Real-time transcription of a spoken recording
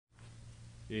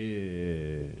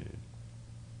Yeah.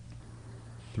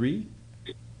 3,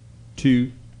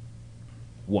 2,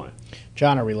 1.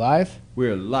 John, are we live?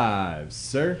 We're live,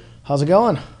 sir. How's it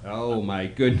going? Oh my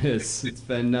goodness, it's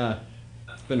been a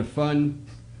fun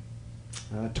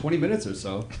 20 minutes or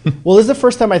so. Well, this is the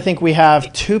first time I think we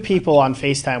have 2 people on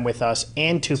FaceTime with us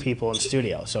and 2 people in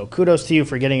studio. So kudos to you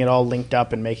for getting it all linked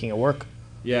up and making it work.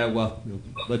 Yeah, well,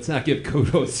 let's not give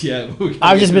kudos yet.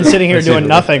 I've just been sitting here doing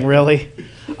nothing, really.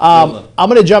 I'm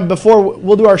going to jump before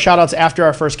we'll do our shout outs after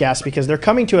our first guest because they're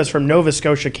coming to us from Nova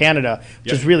Scotia, Canada,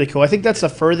 which is really cool. I think that's the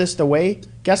furthest away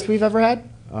guest we've ever had,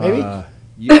 maybe?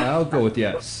 Yeah, I'll go with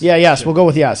yes. Yes, we'll go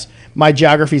with yes. My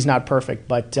geography's not perfect,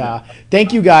 but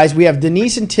thank you guys. We have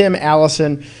Denise and Tim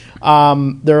Allison.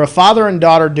 They're a father and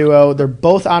daughter duo. They're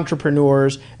both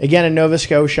entrepreneurs, again, in Nova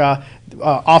Scotia.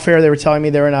 Off air, they were telling me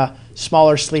they're in a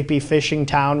smaller, sleepy fishing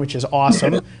town, which is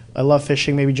awesome. I love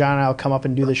fishing. Maybe John and I will come up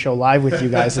and do the show live with you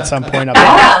guys at some point up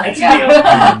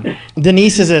there.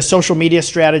 Denise is a social media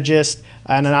strategist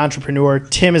and an entrepreneur.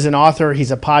 Tim is an author.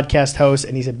 He's a podcast host,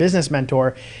 and he's a business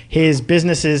mentor. His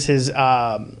businesses, his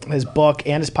book,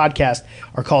 and his podcast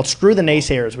are called Screw the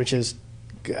Naysayers, which is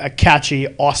a catchy,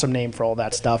 awesome name for all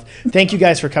that stuff. Thank you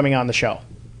guys for coming on the show.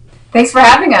 Thanks for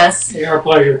having us. Yeah, our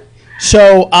pleasure.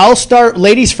 So I'll start,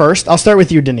 ladies first. I'll start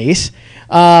with you, Denise.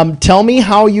 Tell me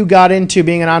how you got into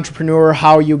being an entrepreneur,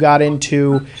 how you got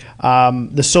into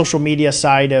the social media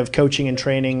side of coaching and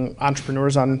training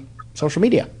entrepreneurs on social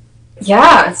media.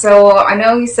 Yeah, so I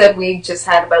know you said we just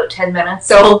had about 10 minutes,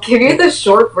 so I'll give you the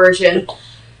short version.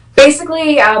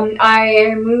 Basically,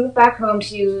 I moved back home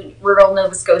to rural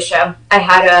Nova Scotia. I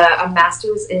had a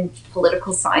master's in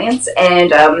political science,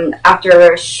 and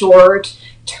after a short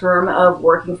term of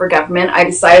working for government, I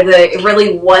decided that it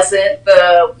really wasn't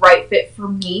the right fit for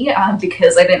me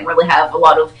because I didn't really have a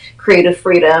lot of creative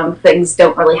freedom. Things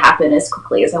don't really happen as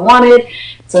quickly as I wanted.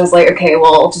 So I was like, okay,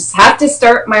 well, I'll just have to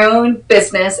start my own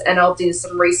business and I'll do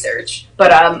some research.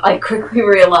 But I quickly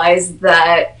realized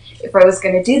that if I was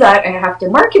going to do that, I have to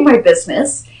market my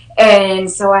business. And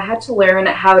so I had to learn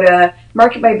how to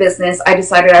market my business. I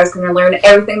decided I was going to learn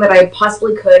everything that I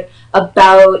possibly could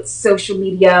about social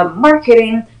media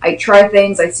marketing. I tried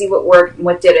things, I see what worked and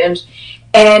what didn't.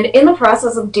 And in the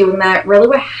process of doing that, really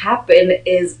what happened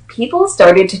is people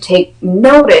started to take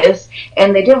notice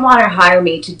and they didn't want to hire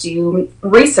me to do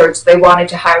research. They wanted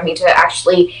to hire me to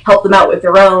actually help them out with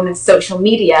their own social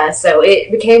media. So it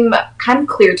became kind of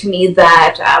clear to me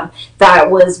that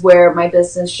that was where my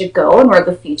business should go and where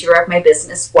the future of my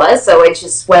business was. So I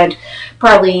just went,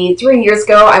 probably 3 years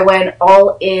ago, I went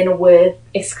all in with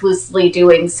exclusively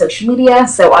doing social media.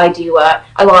 So I do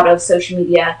a lot of social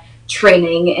media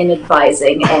training and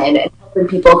advising and helping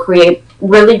people create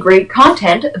really great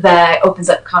content that opens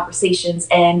up conversations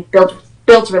and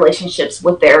builds relationships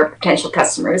with their potential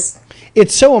customers.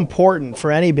 It's so important for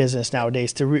any business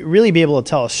nowadays to really be able to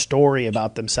tell a story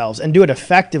about themselves and do it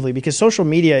effectively because social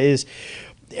media is,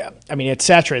 it's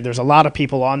saturated. There's a lot of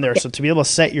people on there. So to be able to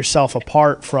set yourself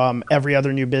apart from every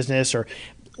other new business or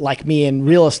like me in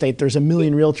real estate, there's a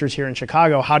million realtors here in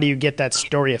Chicago. How do you get that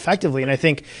story effectively? And I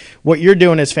think what you're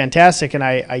doing is fantastic. And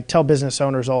I tell business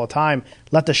owners all the time,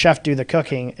 let the chef do the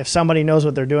cooking. If somebody knows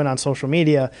what they're doing on social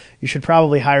media, you should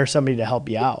probably hire somebody to help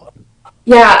you out.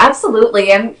 Yeah,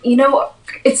 absolutely. And,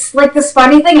 it's like this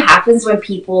funny thing happens when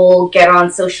people get on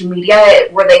social media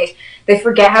where they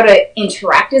forget how to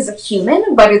interact as a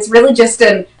human, but it's really just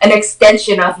an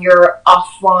extension of your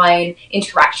offline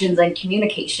interactions and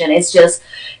communication.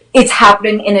 It's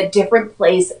happening in a different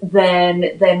place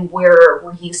than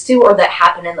we're used to or that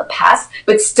happened in the past,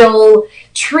 but still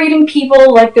treating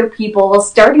people like they're people,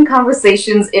 starting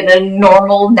conversations in a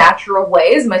normal, natural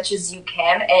way as much as you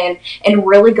can, and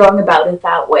really going about it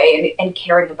that way and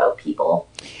caring about people.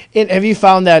 And have you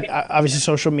found that obviously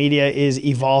social media is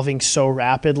evolving so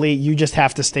rapidly, you just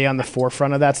have to stay on the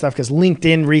forefront of that stuff? Because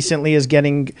LinkedIn recently is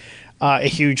getting a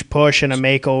huge push and a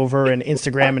makeover, and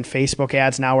Instagram and Facebook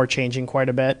ads now are changing quite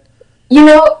a bit.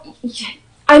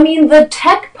 The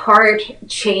tech part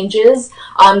changes,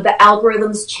 the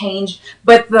algorithms change,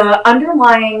 but the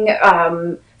underlying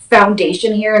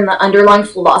foundation here and the underlying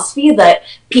philosophy that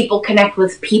people connect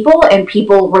with people and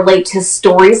people relate to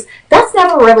stories, that's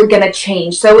never really going to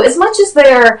change. So as much as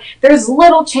there's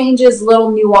little changes, little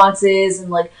nuances, and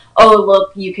like, oh,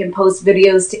 look, you can post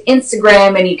videos to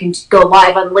Instagram and you can go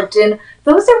live on LinkedIn,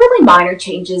 those are really minor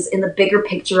changes in the bigger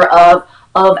picture of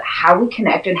how we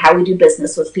connect and how we do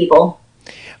business with people.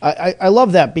 I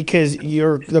love that, because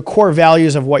the core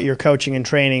values of what you're coaching and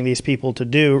training these people to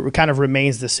do kind of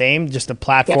remains the same. Just the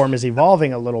platform is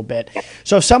evolving a little bit.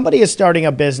 So if somebody is starting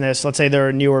a business, let's say they're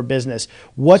a newer business,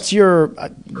 what's your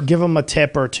give them a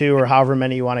tip or two, or however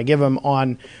many you want to give them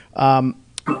on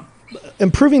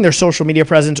improving their social media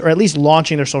presence, or at least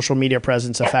launching their social media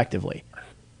presence effectively?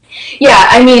 Yeah,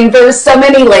 I mean, there's so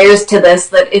many layers to this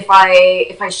that if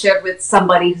I shared with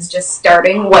somebody who's just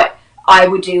starting what I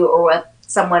would do, or what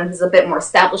someone who's a bit more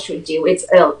established would do,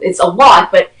 it's a lot.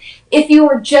 But if you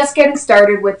were just getting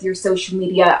started with your social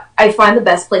media, I find the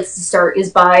best place to start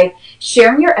is by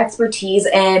sharing your expertise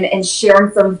and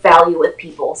sharing some value with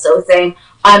people. So saying,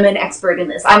 I'm an expert in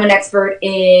this. I'm an expert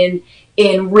in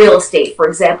real estate, for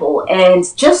example, and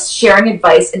just sharing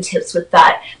advice and tips with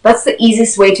that. That's the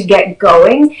easiest way to get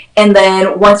going. And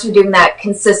then once you're doing that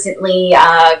consistently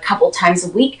a couple times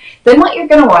a week, then what you're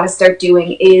going to want to start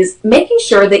doing is making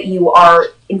sure that you are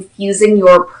infusing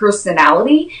your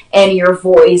personality and your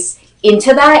voice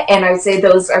into that. And I would say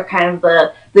those are kind of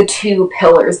the two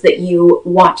pillars that you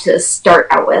want to start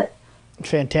out with.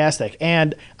 Fantastic.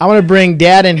 And I want to bring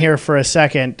Dad in here for a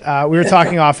second. We were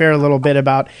talking off air a little bit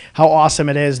about how awesome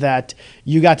it is that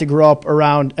you got to grow up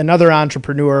around another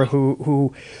entrepreneur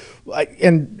who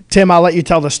and Tim, I'll let you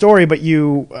tell the story, but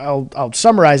I'll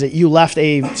summarize it. You left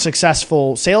a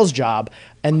successful sales job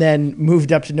and then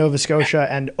moved up to Nova Scotia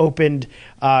and opened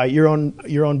your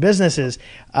own businesses.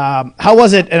 How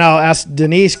was it? And I'll ask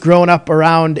Denise, growing up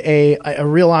around a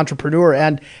real entrepreneur,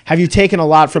 and have you taken a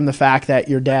lot from the fact that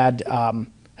your dad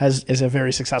is a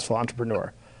very successful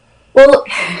entrepreneur? Well,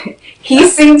 he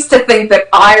seems to think that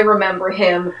I remember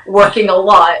him working a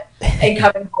lot and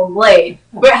coming home late.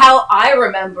 But how I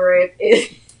remember it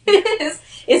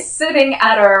is sitting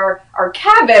at our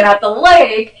cabin at the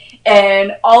lake,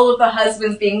 and all of the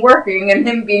husbands being working and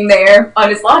him being there on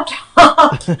his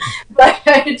laptop. But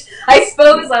I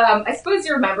suppose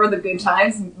you remember the good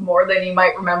times more than you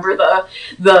might remember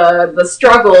the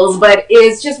struggles. But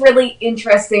it's just really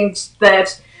interesting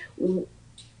that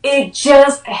it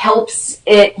just helps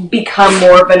it become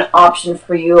more of an option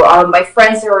for you. My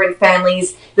friends who are in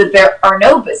families that there are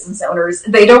no business owners,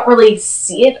 they don't really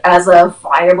see it as a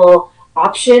viable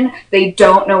option. They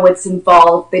don't know what's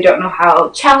involved. They don't know how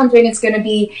challenging it's going to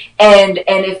be. And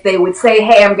if they would say,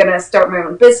 hey, I'm going to start my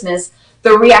own business,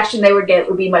 the reaction they would get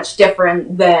would be much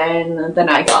different than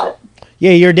I got.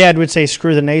 Yeah, your dad would say,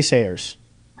 screw the naysayers.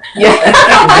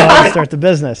 Yeah. Start the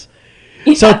business.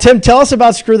 Yeah. So, Tim, tell us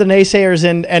about Screw the Naysayers,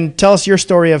 and tell us your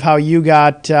story of how you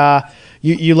got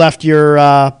you left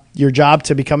your job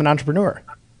to become an entrepreneur.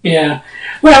 Yeah,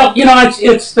 well,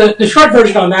 it's the short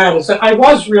version on that is that I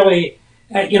was really,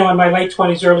 in my late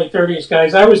 20s, early 30s,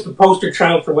 guys. I was the poster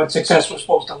child for what success was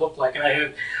supposed to look like.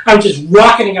 I was just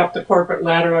rocketing up the corporate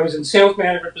ladder. I was in sales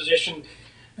manager position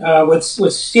with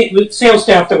sales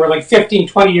staff that were like 15,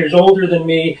 20 years older than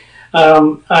me.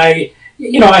 I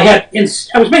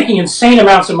was making insane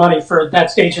amounts of money for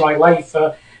that stage of my life,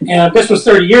 and this was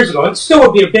 30 years ago. It still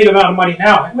would be a big amount of money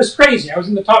now. It was crazy. I was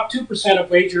in the top 2%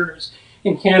 of wage earners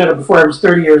in Canada before I was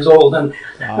 30 years old, and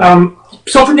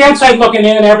so from the outside looking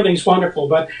in, everything's wonderful.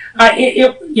 But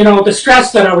the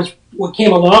stress that what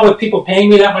came along with people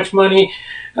paying me that much money,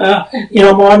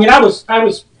 more. I mean, I was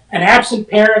an absent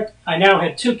parent. I now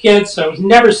had 2 kids, so I was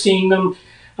never seeing them.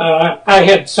 I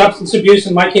had substance abuse,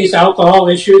 in my case, alcohol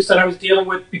issues that I was dealing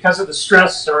with because of the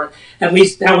stress, or at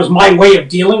least that was my way of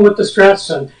dealing with the stress.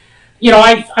 And,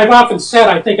 I've often said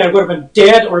I think I would have been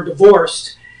dead or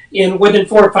divorced within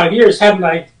 4 or 5 years hadn't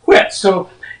I quit.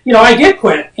 So, I did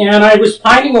quit, and I was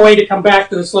pining away to come back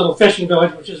to this little fishing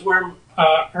village, which is where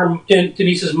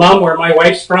Denise's mom, where my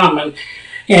wife's from. And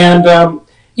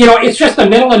it's just the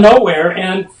middle of nowhere.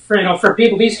 And for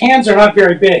people, these hands are not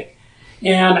very big.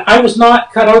 And I was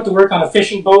not cut out to work on a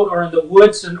fishing boat or in the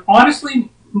woods. And honestly,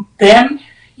 then,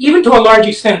 even to a large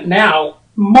extent now,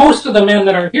 most of the men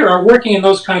that are here are working in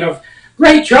those kind of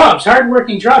great jobs,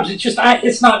 hard-working jobs. It's just,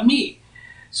 it's not me.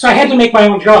 So I had to make my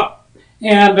own job.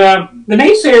 And the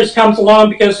naysayers comes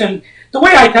along because, and the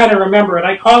way I kind of remember it,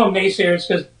 I call them naysayers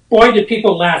because, boy, did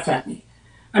people laugh at me.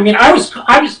 I mean, I was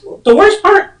the worst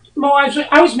part, Mo,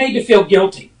 I was made to feel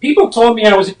guilty. People told me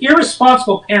I was an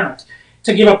irresponsible parent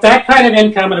to give up that kind of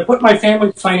income and to put my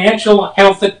family's financial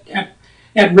health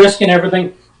at risk and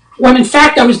everything, when in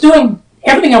fact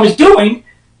everything I was doing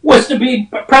was to be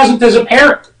present as a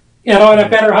parent, and a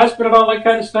better husband and all that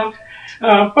kind of stuff.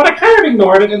 But I kind of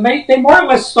ignored it, and they more or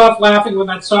less stopped laughing when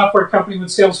that software company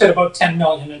with sales hit about 10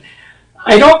 million. And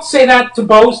I don't say that to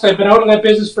boast. I've been out of that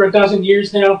business for a dozen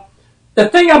years now. The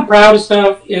thing I'm proudest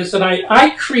of is that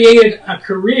I created a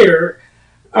career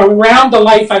around the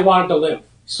life I wanted to live.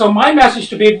 So my message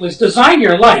to people is design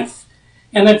your life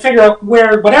and then figure out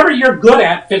where whatever you're good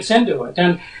at fits into it.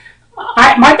 And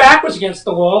my back was against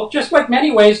the wall, just like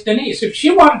many ways Denise. If she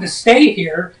wanted to stay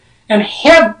here and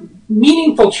have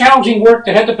meaningful, challenging work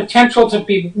that had the potential to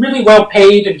be really well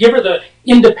paid and give her the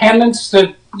independence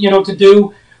to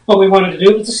do what we wanted to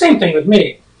do, it's the same thing with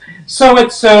me. So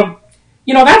it's,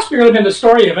 that's really been the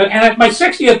story of it. And at my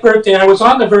 60th birthday, I was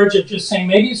on the verge of just saying,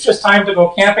 maybe it's just time to go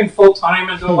camping full time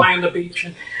and go lie on the beach.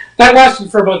 And that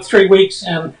lasted for about 3 weeks.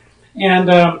 And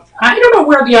I don't know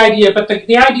where the idea, but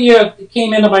the idea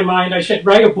came into my mind. I should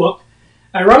write a book.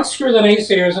 I wrote Screw the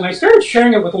Naysayers, and I started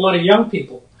sharing it with a lot of young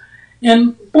people.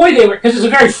 And boy, they were, because it's a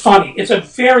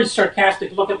very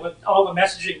sarcastic look at what all the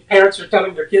messaging parents are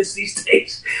telling their kids these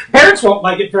days. Parents won't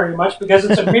like it very much because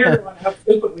it's a mirror on how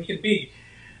stupid we can be.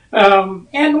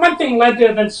 And one thing led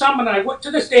to, then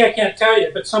to this day I can't tell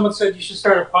you, but someone said you should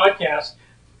start a podcast.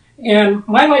 And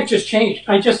my life just changed.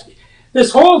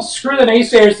 This whole Screw the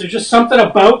Naysayers, there's just something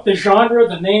about the genre,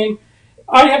 the name.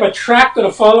 I have attracted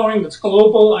a following that's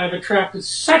global. I've attracted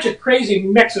such a crazy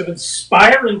mix of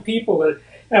inspiring people that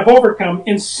have overcome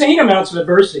insane amounts of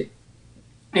adversity.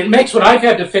 It makes what I've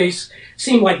had to face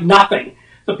seem like nothing,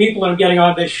 the people I'm getting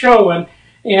on this show. And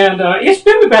it's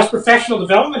been the best professional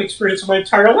development experience of my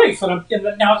entire life. And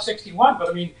I'm now at 61, but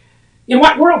I mean, in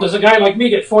what world does a guy like me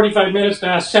get 45 minutes to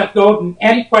ask Seth Godin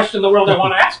any question in the world I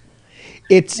want to ask?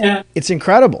 It's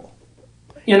incredible.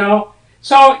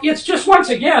 So it's just, once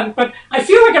again, but I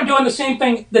feel like I'm doing the same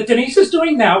thing that Denise is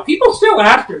doing now. People still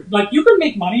ask her, like, you can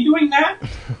make money doing that?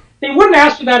 They wouldn't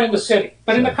ask her that in the city.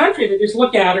 But in the country, they just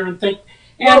look at her and think,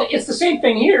 and it's the same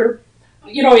thing here.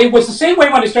 It was the same way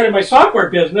when I started my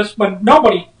software business, when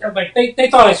they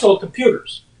thought I sold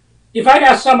computers. If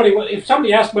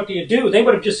somebody asked, what do you do? They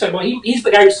would have just said, well, he's the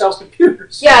guy who sells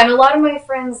computers. Yeah, and a lot of my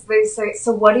friends, they say,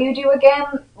 so what do you do again?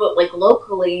 Well, like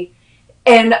locally.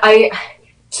 And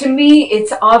to me,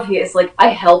 it's obvious. Like, I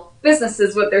help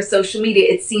businesses with their social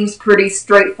media. It seems pretty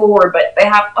straightforward, but they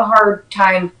have a hard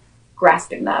time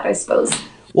grasping that, I suppose.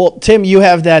 Well, Tim, you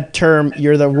have that term,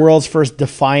 you're the world's first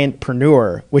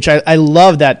defiantpreneur, which I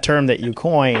love that term that you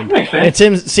coined. And it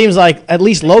seems like, at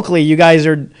least locally, you guys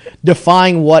are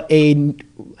defying what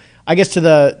I guess to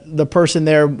the person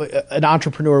there, an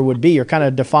entrepreneur would be. You're kind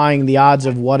of defying the odds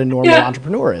of what a normal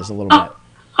entrepreneur is a little bit.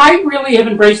 I really have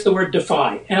embraced the word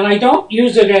defy, and I don't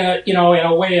use it in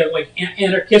a way of like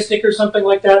anarchistic or something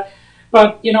like that.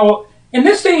 But, in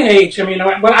this day and age, I mean,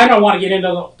 I don't want to get into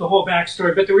the whole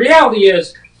backstory, but the reality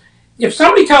is, if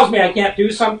somebody tells me I can't do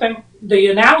something, the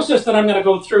analysis that I'm going to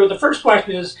go through, the first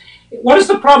question is, what is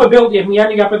the probability of me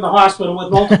ending up in the hospital with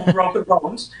multiple broken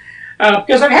bones?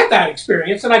 Because I've had that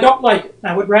experience, and I don't like it.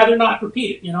 I would rather not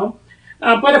repeat it,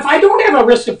 But if I don't have a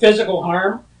risk of physical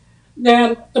harm,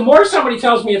 then the more somebody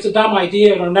tells me it's a dumb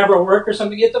idea, it'll never work or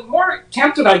something, the more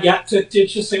tempted I get to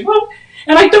just say, well,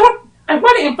 and I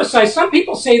want to emphasize, some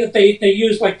people say that they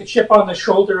use like the chip on the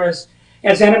shoulder as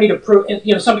enemy to prove,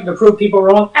 something to prove people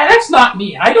wrong. And that's not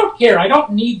me. I don't care. I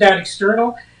don't need that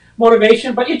external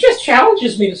motivation, but it just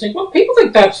challenges me to think, well, people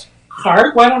think that's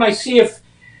hard. Why don't I see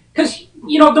because,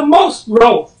 the most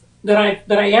growth that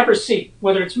I ever see,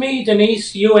 whether it's me,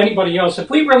 Denise, you, anybody else, if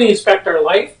we really inspect our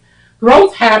life,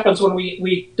 growth happens when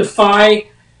we defy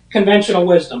conventional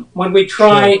wisdom, when we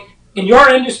try in your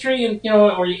industry and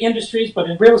or your industries, but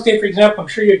in real estate, for example, I'm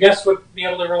sure your guests would be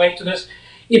able to relate to this.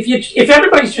 If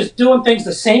everybody's just doing things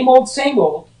the same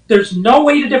old, there's no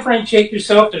way to differentiate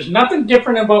yourself. There's nothing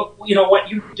different about what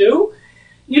you do.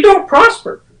 You don't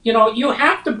prosper. You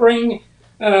have to bring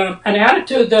an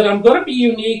attitude that I'm going to be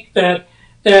unique. That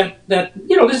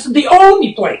this is the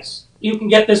only place you can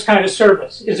get this kind of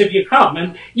service is if you come,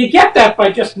 and you get that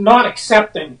by just not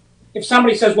accepting. If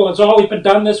somebody says, well, it's always been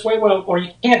done this way, or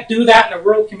you can't do that in a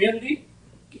rural community,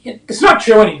 it's not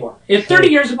true anymore. 30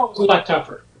 years ago, it was a lot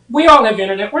tougher. We all have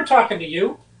internet. We're talking to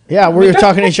you. Yeah, we're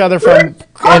talking to each other and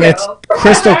it's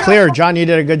crystal clear. John, you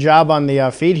did a good job on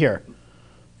the feed here.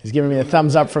 He's giving me a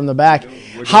thumbs up from the back.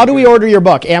 How do we order your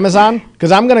book? Amazon?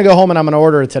 Because I'm going to go home and I'm going to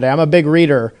order it today. I'm a big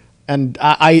reader, and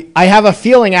I have a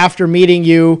feeling after meeting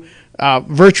you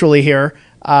virtually here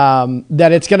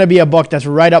that it's going to be a book that's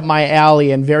right up my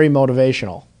alley and very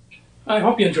motivational. I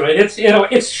hope you enjoy it.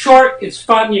 It's short, it's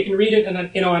fun. You can read it in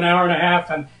an hour and a half,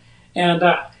 and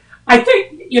I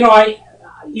think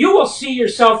you will see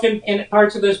yourself in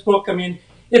parts of this book. I mean,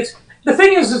 the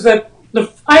thing is that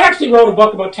I actually wrote a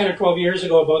book about 10 or 12 years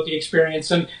ago about the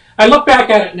experience, and I look back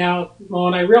at it now,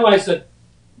 and I realize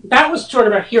that was sort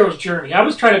of a hero's journey. I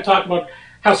was trying to talk about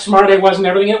how smart I was and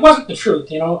everything. It wasn't the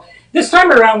truth, This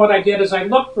time around, what I did is I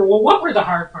looked for, well, what were the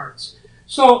hard parts?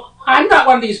 So I'm not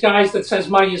one of these guys that says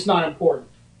money is not important.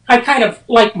 I kind of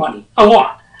like money a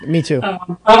lot. Me too.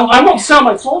 I won't sell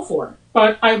my soul for it,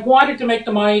 but I wanted to make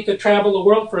the money to travel the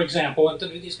world, for example, and to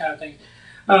do these kind of things.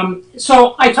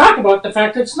 So I talk about the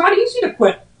fact that it's not easy to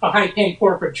quit a high-paying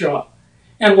corporate job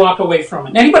and walk away from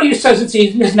it. Anybody who says it's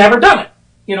easy has never done it.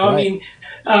 You know, right. I mean,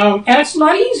 and it's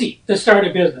not easy to start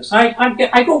a business.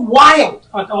 I go wild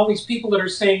on all these people that are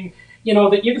saying, you know,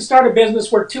 that you can start a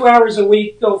business, work 2 hours a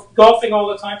week, go golfing all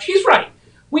the time. She's right.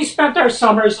 We spent our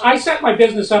summers. I set my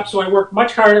business up so I worked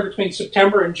much harder between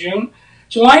September and June.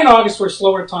 July and August were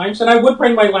slower times, and I would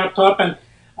bring my laptop, and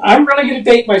I'm really going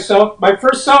to date myself. My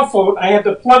first cell phone, I had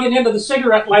to plug it into the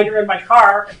cigarette lighter in my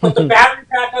car and put the battery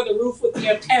pack on the roof with the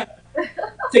antenna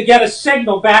to get a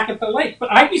signal back at the lake.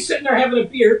 But I'd be sitting there having a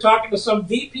beer, talking to some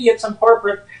VP at some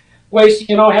corporate place,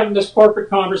 you know, having this corporate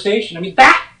conversation. I mean,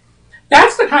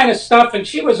 that's the kind of stuff. And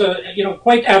she was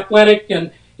quite athletic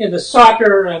and into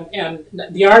soccer and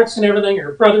the arts and everything.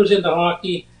 Her brother was into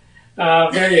hockey.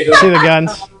 There you go. See the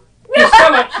guns.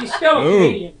 She's still a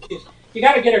Canadian. You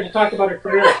got to get her to talk about her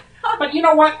career. But you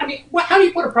know what? I mean, how do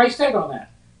you put a price tag on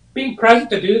that? Being present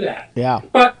to do that. Yeah.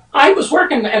 But I was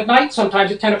working at night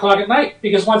sometimes at 10 o'clock at night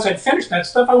because once I'd finished that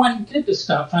stuff, I went and did this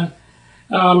stuff. And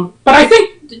but I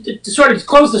think to sort of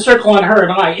close the circle on her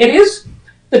and I, it is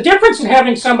the difference in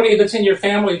having somebody that's in your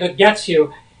family that gets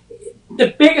you.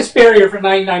 The biggest barrier for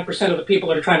 99% of the people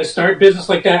that are trying to start business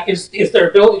like that is their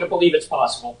ability to believe it's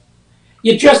possible.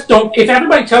 You just don't. If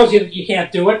everybody tells you that you can't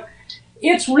do it,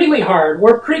 it's really hard.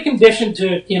 We're preconditioned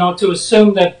to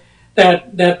assume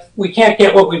that we can't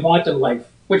get what we want in life,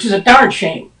 which is a darn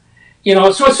shame. You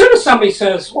know, so as soon as somebody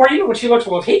says, or even when she looks,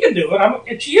 well, if he can do it,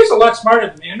 and she is a lot smarter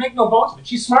than me. I make no bones of it.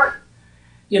 She's smarter,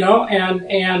 you know,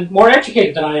 and more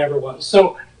educated than I ever was.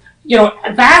 So, you know,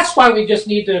 that's why we just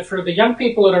need to, for the young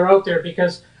people that are out there,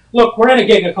 because look, we're in a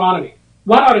gig economy.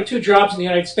 1 out of 2 jobs in the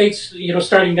United States, you know,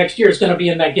 starting next year is going to be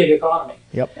in that gig economy.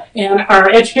 Yep. And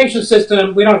our education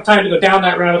system, we don't have time to go down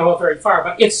that rabbit hole very far,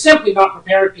 but it's simply not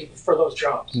prepared people for those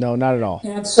jobs. No, not at all.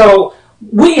 And so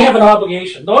we have an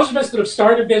obligation. Those of us that have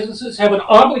started businesses have an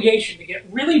obligation to get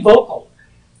really vocal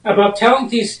about telling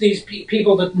these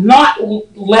people to not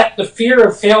let the fear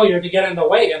of failure to get in the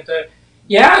way, and to,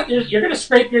 yeah, you're going to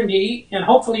scrape your knee, and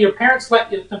hopefully your parents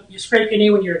let you scrape your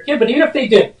knee when you're a kid, but even if they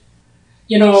did,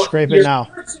 you know, scrape it now.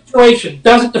 Your situation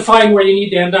doesn't define where you need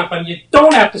to end up, and you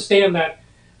don't have to stay in that.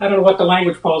 I don't know what the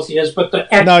language policy is, but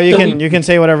you can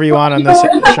say whatever you want on this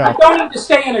show. You don't need to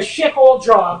stay in a shithole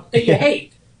job that you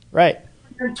hate. Right.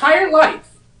 Your entire life.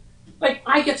 Like,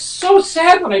 I get so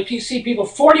sad when I see people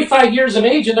 45 years of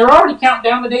age and they're already counting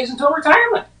down the days until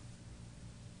retirement.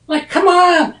 Like, come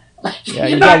on. Like, yeah,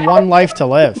 you got one life to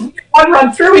live. One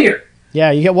run through here.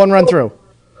 Yeah, you get one run through.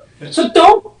 So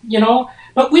don't, you know.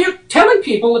 But we're telling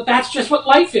people that that's just what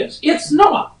life is. It's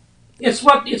not. It's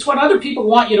what other people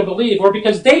want you to believe, or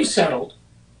because they've settled,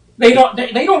 they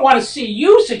don't want to see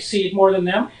you succeed more than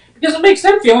them because it makes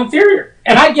them feel inferior.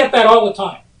 And I get that all the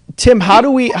time. Tim, how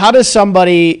does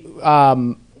somebody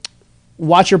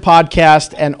watch your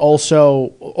podcast and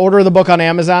also order the book on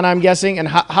Amazon? I'm guessing, and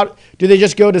how do they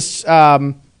just go to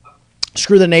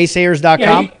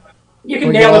screwthenaysayers.com? Yeah, you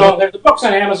can nail it all there. The book's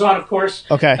on Amazon, of course.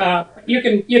 Okay. You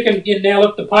can nail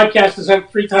it. The podcast is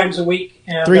out 3 times a week.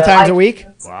 And, 3 times a week?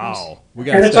 Wow. We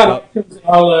got to step up.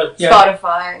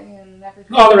 Spotify and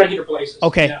everything. All the regular places.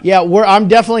 Okay. Yeah, I'm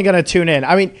definitely going to tune in.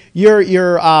 I mean, your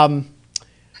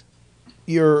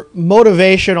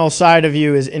motivational side of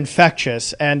you is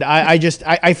infectious, and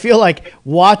I feel like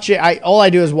all I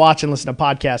do is watch and listen to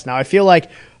podcasts now. I feel like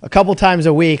a couple times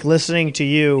a week listening to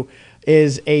you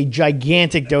is a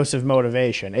gigantic dose of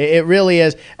motivation. It really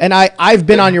is. And I've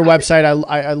been on your website.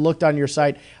 I looked on your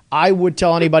site. I would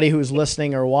tell anybody who's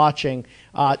listening or watching,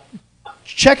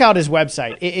 check out his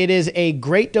website. It is a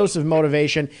great dose of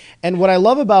motivation. And what I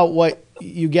love about what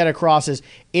you get across is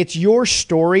it's your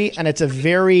story, and it's a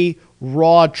very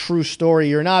raw, true story.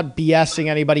 You're not BSing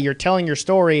anybody. You're telling your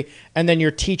story, and then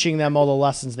you're teaching them all the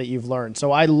lessons that you've learned.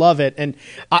 So I love it. And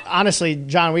honestly,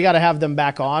 John, we got to have them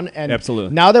back on. And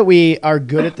absolutely. Now that we are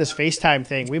good at this FaceTime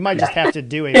thing, we might just have to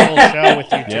do a full show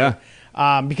with you two.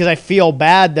 Yeah. Because I feel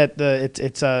bad that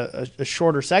it's a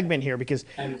shorter segment here, because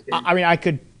I mean, I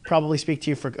could probably speak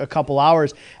to you for a couple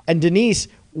hours. And Denise,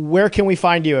 where can we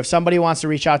find you if somebody wants to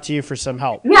reach out to you for some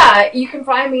help? Yeah, you can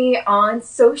find me on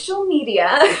social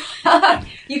media.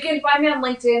 You can find me on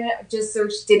LinkedIn. Just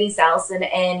search Denise Allison,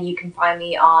 and you can find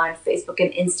me on Facebook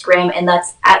and Instagram, and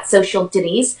that's at Social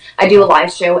Denise. I do a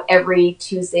live show every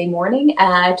Tuesday morning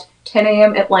at 10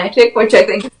 a.m. Atlantic, which I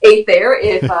think is 8 there.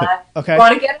 If okay. you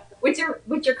want to get it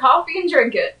with your coffee and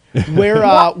drink it.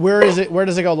 Where is it? Where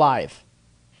does it go live?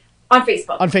 On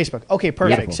Facebook. On Facebook. Okay,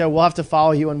 perfect. Beautiful. So we'll have to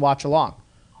follow you and watch along.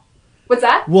 What's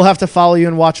that? We'll have to follow you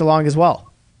and watch along as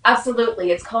well.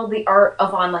 Absolutely. It's called the Art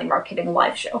of Online Marketing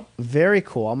Live Show. Very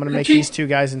cool. I'm going to make Gee. these two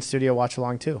guys in studio watch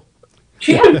along too.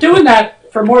 She's been doing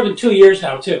that for more than 2 years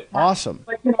now, too. Awesome.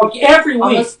 Like, every week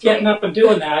Almost getting three. up and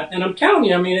doing that. And I'm telling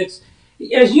you, I mean, it's,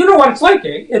 as you know what it's like,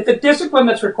 it's the discipline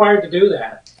that's required to do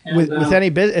that. And, With any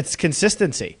business, it's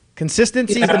consistency.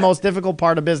 Consistency is Yeah. the most difficult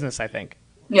part of business, I think.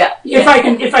 Yeah. if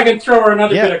I can throw her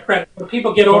another Yeah. bit of credit, when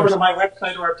people get Of over course. to my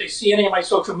website or if they see any of my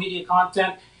social media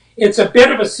content, it's a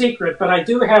bit of a secret, but I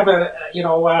do have an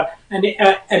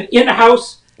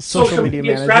in-house social media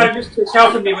media manager. strategist who's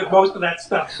helping me with most of that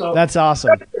stuff. So That's awesome.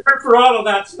 credit to her for all of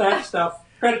that stuff.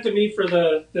 Credit to me for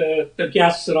the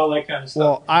guests and all that kind of stuff.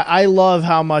 Well, I love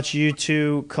how much you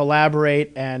two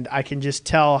collaborate, and I can just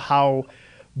tell how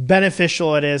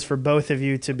beneficial it is for both of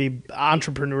you to be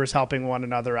entrepreneurs helping one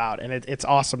another out, and it's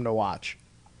awesome to watch.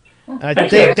 And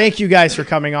I thank you guys for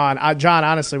coming on. John,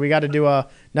 honestly, we got to do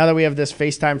now that we have this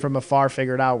FaceTime from afar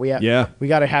figured out, we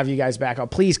got to have you guys back on.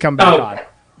 Please come back on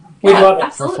We love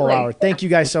it. for a full Absolutely. hour. Thank you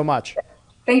guys so much.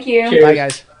 Thank you. Cheers. Bye,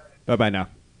 guys. Bye-bye now.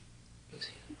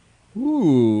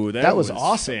 Ooh, That was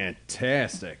awesome.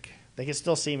 Fantastic. They can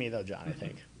still see me, though, John, I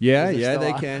think. Yeah, Is it yeah, still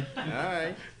they on? can.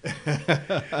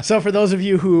 All right. So for those of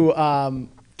you who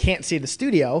can't see the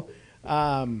studio,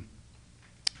 I'm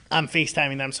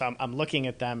FaceTiming them, so I'm looking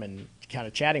at them and kind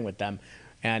of chatting with them.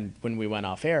 And when we went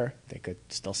off air, they could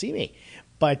still see me.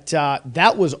 But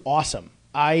that was awesome.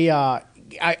 I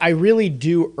really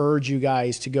do urge you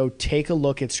guys to go take a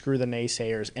look at Screw the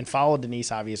Naysayers and follow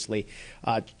Denise, obviously.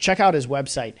 Check out his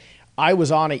website. I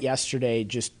was on it yesterday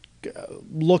just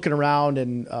looking around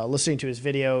and listening to his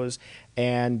videos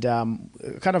and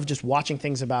kind of just watching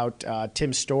things about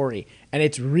Tim's story. And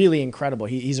it's really incredible.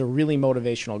 He's a really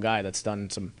motivational guy that's done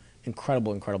some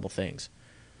incredible, incredible things.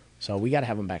 So we got to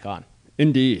have him back on.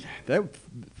 Indeed. That,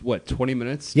 20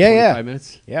 minutes? Yeah, 25 yeah.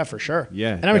 minutes? Yeah, for sure.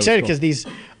 Yeah, And that I'm was excited cool. because these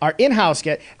are in-house.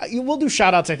 We'll do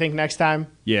shout-outs, I think, next time.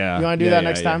 Yeah. You wanna do yeah, that yeah,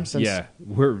 next yeah. time? Since- Yeah.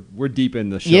 We're deep in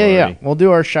the show Yeah, already. We'll do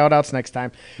our shout-outs next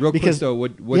time. Real because quick, though,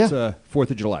 what's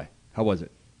 4th of July? How was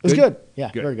it? It was good.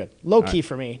 Yeah, Good. very good. Low-key right.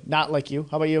 for me. Not like you.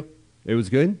 How about you? It was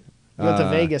good. You went to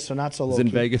Vegas, so not so I low-key. was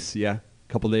in Vegas, yeah.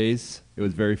 A couple days. It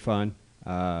was very fun.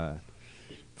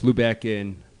 Flew back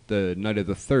in the night of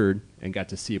the 3rd and got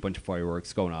to see a bunch of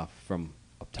fireworks going off from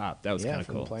up top. That was Yeah, kind of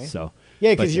from the cool. plane. So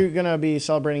Yeah, but because you're going to be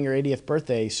celebrating your 80th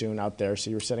birthday soon out there, so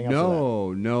you were setting up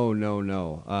for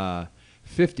No.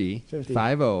 50. 50. 50,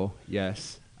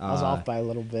 yes. that. I was off by a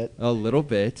little bit. A little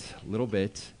bit.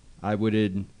 I would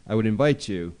invite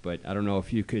you, but I don't know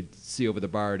if you could see over the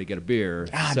bar to get a beer.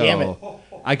 So damn it.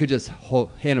 I could just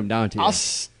hand them down to you. I'll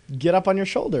get up on your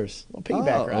shoulders. A little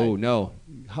piggyback ride. Oh, no.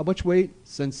 How much weight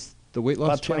since the weight loss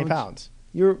About 20 challenge? pounds.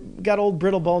 You got old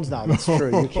brittle bones now. That's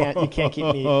true. You can't keep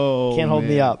me. Oh, Can't hold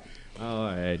me man. up. All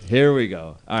right, here we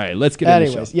go. All right, let's get into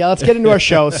the Anyways, show. yeah, let's get into our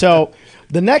show. So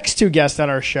the next two guests on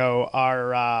our show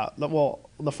are,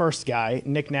 the first guy,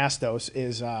 Nick Nastos,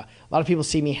 is a lot of people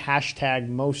see me hashtag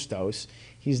Mostos.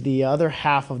 He's the other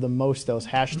half of the Mostos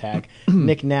hashtag.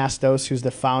 Nick Nastos, who's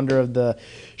the founder of the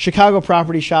Chicago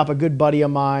Property Shop, a good buddy of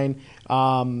mine.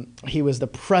 He was the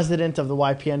president of the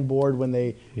YPN board when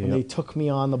they took me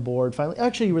on the board. Finally,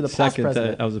 actually, you were the past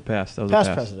president. I was a past.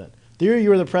 Past president. The year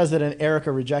you were the president,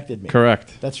 Erica rejected me.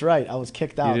 Correct. That's right. I was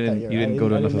kicked out You that didn't, year. you didn't go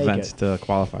to I enough make events it. to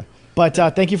qualify. But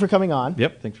thank you for coming on.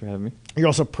 Yep. Thanks for having me. You're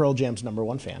also Pearl Jam's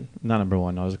 #1 fan. Not number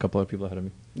one. No, there's a couple other people ahead of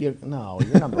me. You're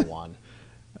number one.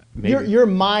 Maybe. You're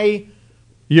my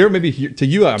You're maybe to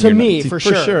you. I'm to your- me for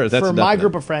sure. That's for a my definite.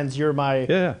 group of friends, you're my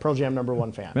Yeah. Pearl Jam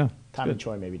 #1 fan. Yeah, Tommy good.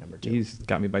 Choi maybe #2. He's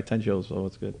got me by 10 shows, so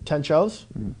it's good. 10 shows.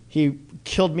 He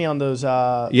killed me on those.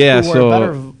 Yeah, Who Wore so-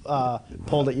 It Better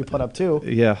poll that you put up too.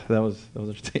 Yeah, that was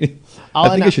entertaining. I'll I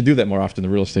think end I up- should do that more often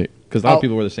in real estate because a lot I'll- of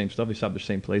people wear the same stuff. They shop the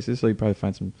same places, so you probably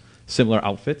find some similar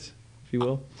outfits, if you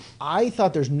will. I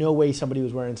thought there's no way somebody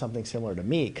was wearing something similar to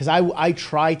me because I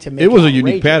tried to make It was a outrageous.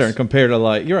 unique pattern compared to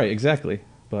like. You're right, exactly.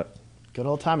 But Good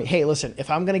old Tommy. Hey, listen, if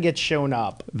I'm gonna get shown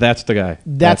up, that's the guy.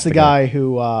 that's the guy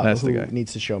who That's the who guy.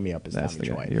 needs to show me up is That's Tommy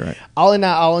the guy. Choi. You're right.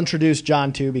 I'll introduce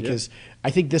John too because I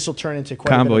think this will turn into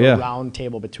quite Combo, a bit of a yeah. round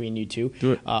table between you two.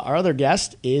 Do it. Our other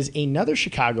guest is another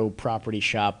Chicago property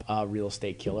shop real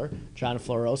estate killer, John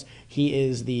Floros. He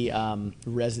is the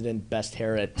resident best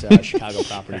hair at Chicago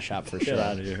Property Shop for sure. Get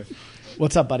out of here.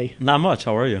 What's up, buddy? Not much.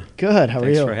 How are you? Good. How are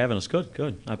Thanks you? for having us.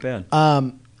 Good. Not bad.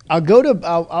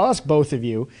 I'll ask both of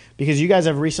you because you guys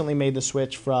have recently made the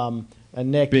switch from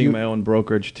Nick being you- my own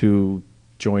brokerage to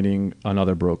joining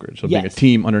another brokerage. So being a Yes.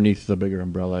 team underneath the bigger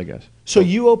umbrella, I guess. So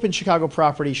you opened Chicago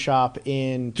Property Shop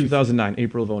in 2009,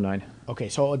 April of 09. Okay,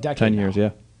 so a decade 10 now. years,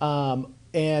 yeah.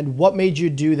 And what made you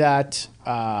do that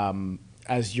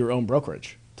as your own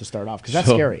brokerage to start off? Because that's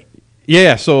So- scary.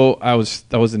 Yeah, so I was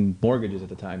in mortgages at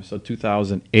the time. So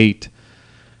 2008,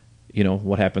 you know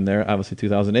what happened there. Obviously,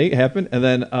 2008 happened, and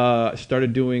then I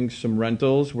started doing some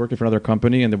rentals, working for another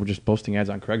company, and they were just posting ads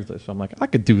on Craigslist. So I'm like, I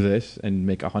could do this and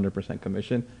make 100%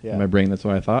 commission. Yeah. In my brain, that's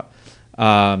what I thought.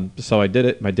 So I did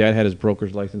it. My dad had his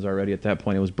broker's license already at that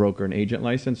point. It was broker and agent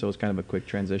license, so it was kind of a quick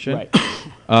transition.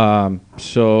 Right.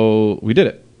 So we did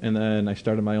it, and then I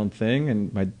started my own thing,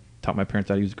 and taught my parents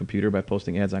how to use a computer by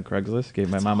posting ads on Craigslist. Gave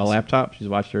my mom a laptop. She's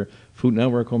watched her Food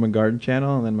Network, Home and Garden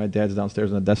channel, and then my dad's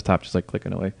downstairs on the desktop, just like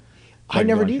clicking away. I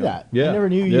never knew Show. that. Yeah. I never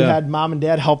knew you Yeah. had mom and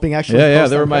dad helping actually. Yeah, post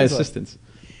they on were my Craigslist. assistants.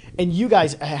 And you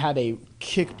guys had a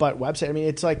kick butt website. I mean,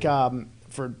 it's like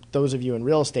for those of you in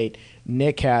real estate,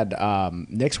 Nick had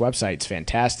Nick's website's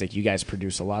fantastic. You guys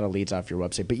produce a lot of leads off your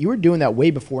website, but you were doing that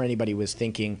way before anybody was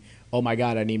thinking, "Oh my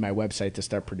God, I need my website to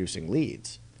start producing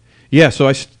leads." Yeah, so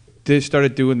I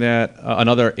started doing that.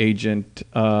 Another agent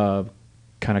kind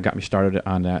of got me started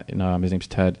on that. And, his name's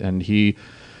Ted, and he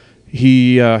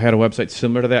had a website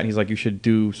similar to that, and he's like, you should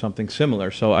do something similar.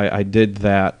 So I did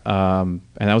that, and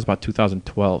that was about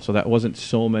 2012. So that wasn't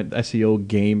so much SEO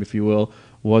game, if you will,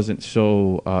 wasn't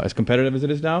so as competitive as it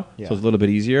is now. Yeah. So it's a little bit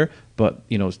easier. But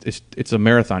you know, it's a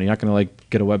marathon. You're not gonna like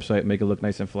get a website, make it look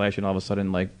nice and flashy, and all of a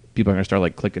sudden like people are gonna start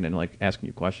like clicking and like asking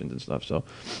you questions and stuff. So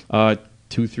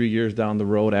 2-3 years down the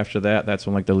road after that, that's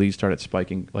when like the leads started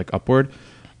spiking like upward.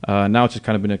 Now it's just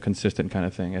kind of been a consistent kind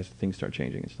of thing as things start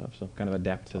changing and stuff. So kind of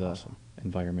adapt to the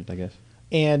environment, I guess.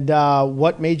 And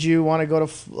what made you want to go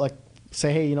to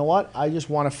say, hey, you know what? I just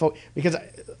want to because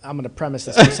I'm going to premise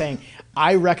this by saying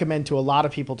I recommend to a lot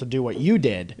of people to do what you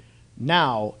did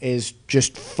now is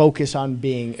just focus on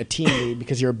being a team lead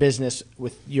because you're a business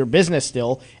with your business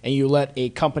still, and you let a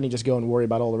company just go and worry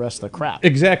about all the rest of the crap.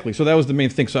 Exactly. So that was the main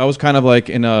thing. So I was kind of like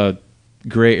in a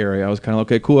gray area. I was kind of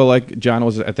okay, cool. Like John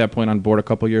was at that point on board a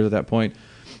couple years at that point.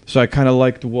 So I kind of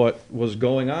liked what was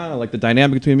going on. I liked the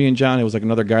dynamic between me and John. It was like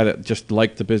another guy that just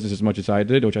liked the business as much as I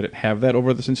did, which I didn't have that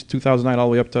since 2009 all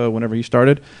the way up to whenever he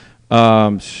started.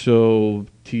 So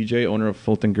TJ, owner of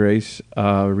Fulton Grace,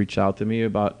 reached out to me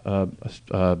about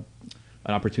an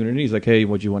opportunity. He's like, hey,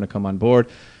 would you want to come on board?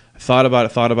 I thought about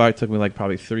it. It took me like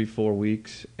probably 3-4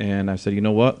 weeks. And I said, you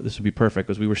know what? This would be perfect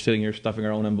because we were sitting here stuffing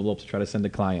our own envelopes to try to send to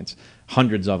clients,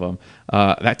 hundreds of them.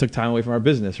 That took time away from our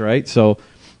business, right? So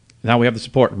now we have the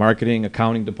support, marketing,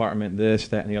 accounting department, this,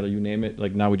 that, and the other, you name it.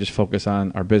 Like now we just focus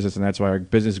on our business, and that's why our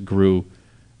business grew.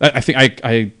 I think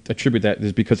I attribute that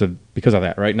is because of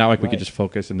that, right? Now like we Right. could just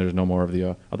focus, and there's no more of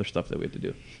the other stuff that we have to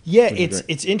do. Yeah, which is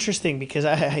great. it's interesting because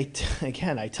I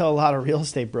tell a lot of real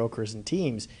estate brokers and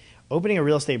teams, opening a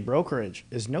real estate brokerage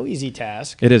is no easy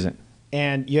task. It isn't.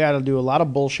 And you got to do a lot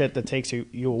of bullshit that takes you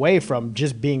away from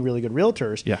just being really good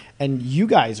realtors. Yeah. And you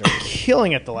guys are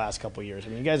killing it the last couple of years. I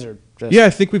mean, you guys are just Yeah, I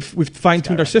think we've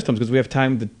fine-tuned our systems because we have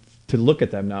time to look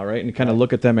at them now, right? And kind of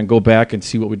look at them and go back and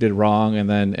see what we did wrong and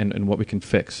then and what we can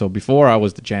fix. So before I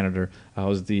was the janitor, I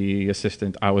was the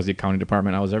assistant, I was the accounting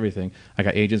department, I was everything. I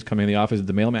got agents coming in the office, did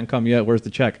the mailman come yet? Where's the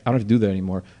check? I don't have to do that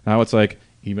anymore. Now it's like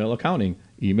email accounting,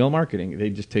 email marketing. They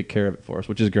just take care of it for us,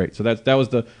 which is great. So that was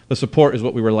the support is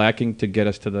what we were lacking to get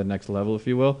us to the next level, if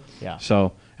you will. Yeah.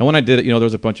 So, and when I did it, there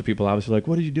was a bunch of people obviously like,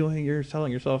 what are you doing? You're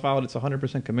selling yourself out. It's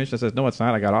 100% commission. I says, no, it's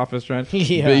not. I got office rent,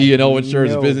 Yeah,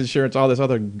 insurance, no. business insurance, all this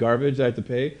other garbage I have to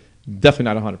pay.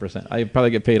 Definitely not 100%. I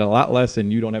probably get paid a lot less,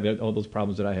 and you don't have all those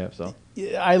problems that I have. So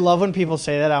I love when people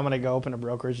say that I'm going to go open a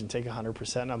brokerage and take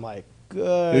 100%. I'm like,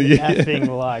 good Yeah. effing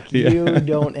luck. Yeah. You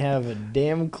don't have a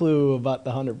damn clue about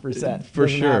the 100%. for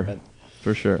Doesn't sure, happen.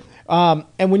 for sure.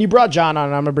 And when you brought John on,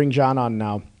 and I'm going to bring John on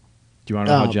now. Do you want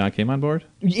to know how Um, John came on board?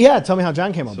 Yeah, tell me how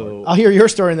John came on So- board. I'll hear your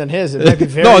story and then his. It might be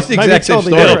very, No, it's the might be exact same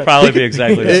totally story. It'll different. probably be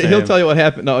exactly the same. He'll tell you what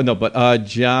happened. No, but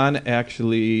John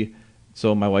actually.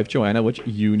 So my wife Joanna, which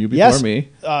you knew before Yes. me.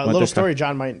 went Little to story.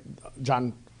 John Lally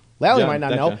John, might not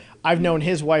that's know. John. I've known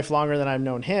his wife longer than I've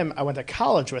known him. I went to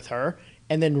college with her,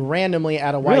 and then randomly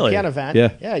at a Really? YPN event.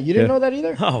 Yeah. You didn't Yeah. know that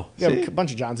either. Oh, you have see? a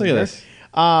bunch of Johns Look in at here. this.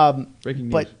 Breaking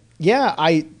news. But yeah,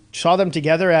 I saw them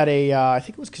together at a I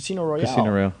think it was Casino Royale.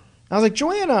 Casino Royale. I was like,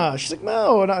 Joanna. She's like,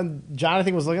 no. And John, I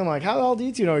think, was looking like, how the hell do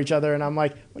you two know each other? And I'm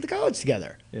like, went to college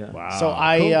together. Yeah. Wow.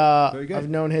 So Very good. I've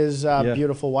known his Yeah.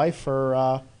 beautiful wife for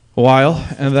A while,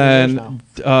 and 15 then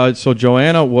years so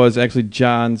Joanna was actually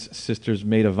John's sister's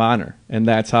maid of honor, and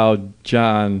that's how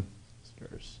John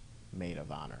maid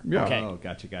of honor. Yeah. Okay. Oh,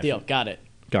 gotcha. Deal. Got it.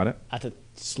 got it. I have to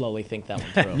slowly think that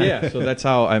one through. Yeah, so that's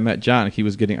how I met John. He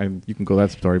was getting. You can go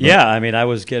that story. But Yeah, I mean, I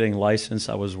was getting licensed.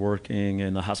 I was working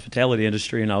in the hospitality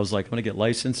industry, and I was like, I'm going to get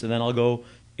licensed, and then I'll go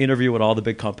interview with all the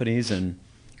big companies. And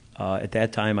at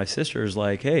that time, my sister's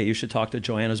like, hey, you should talk to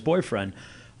Joanna's boyfriend.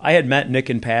 I had met Nick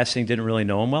in passing, didn't really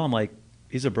know him well. I'm like,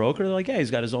 he's a broker? They're like, yeah,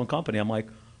 he's got his own company. I'm like,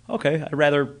 okay, I'd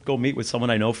rather go meet with someone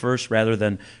I know first rather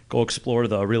than go explore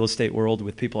the real estate world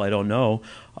with people I don't know.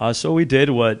 So we did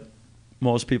what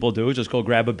most people do, just go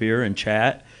grab a beer and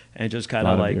chat and just kind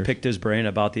of like picked his brain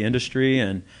about the industry.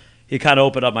 And he kind of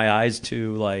opened up my eyes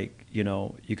to like, you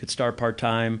know, you could start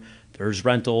part-time. There's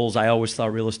rentals. I always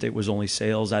thought real estate was only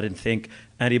sales. I didn't think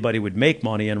anybody would make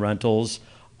money in rentals.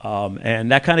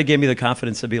 And that kind of gave me the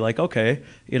confidence to be like, okay,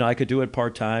 you know, I could do it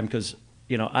part-time because,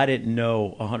 you know, I didn't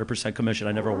know 100% commission.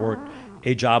 I never worked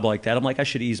a job like that. I'm like, I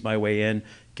should ease my way in,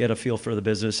 get a feel for the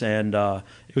business. And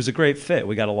it was a great fit.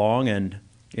 We got along, and,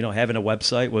 you know, having a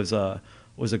website was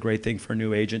a great thing for a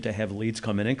new agent to have leads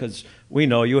coming in, because we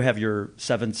know you have your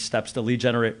 7 steps to lead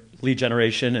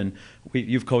generation, and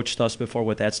you've coached us before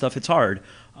with that stuff. It's hard.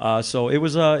 So it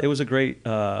was a great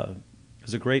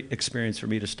experience for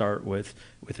me to start with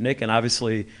Nick. And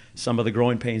obviously some of the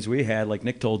growing pains we had, like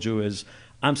Nick told you, is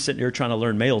I'm sitting here trying to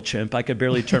learn MailChimp. I could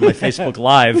barely turn my Facebook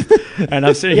live, and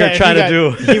I'm sitting here trying to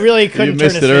do. He really couldn't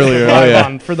turn his earlier. Facebook live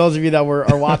on. For those of you that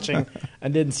are watching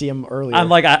and didn't see him earlier, I'm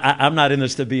like, I'm not in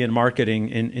this to be in marketing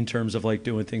in terms of like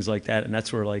doing things like that. And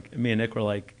that's where like me and Nick were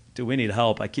like, do we need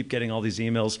help? I keep getting all these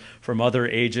emails from other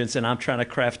agents, and I'm trying to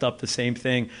craft up the same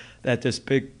thing that this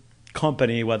big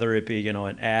company, whether it be, you know,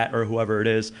 an at or whoever it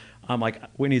is, I'm like,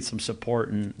 we need some support,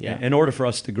 and in order for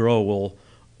us to grow,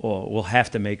 we'll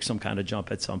have to make some kind of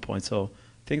jump at some point. So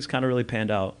things kind of really panned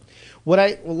out. What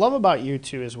I love about you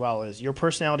two as well is your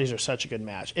personalities are such a good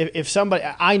match. If somebody,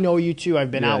 I know you two, I've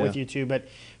been out with you two, but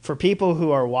for people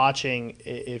who are watching,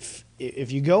 if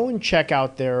you go and check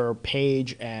out their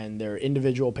page and their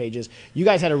individual pages, you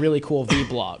guys had a really cool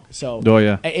vlog. So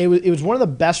it was one of the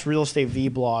best real estate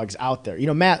vlogs out there.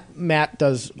 You know, Matt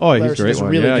does. Oh, he's a great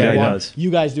one. Really good he one. does. You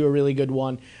guys do a really good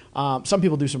one. Some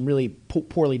people do some really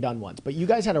poorly done ones, but you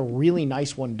guys had a really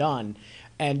nice one done,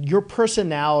 and your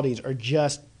personalities are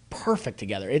just perfect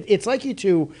together. It's like you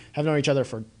two have known each other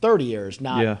for 30 years,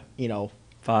 not you know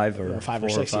 5 or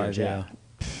 6 years. Yeah.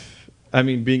 I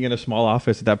mean, being in a small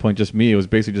office at that point, just me, it was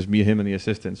basically just me, him, and the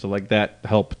assistant. So like that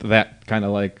helped, that kind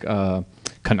of like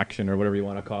connection or whatever you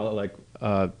want to call it, like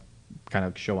kind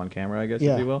of show on camera, I guess,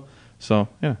 if you will. So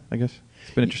yeah, I guess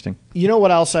it's been interesting. You know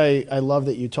what else I love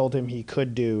that you told him he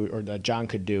could do, or that John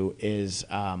could do, is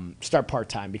start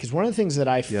part-time. Because one of the things that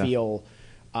I feel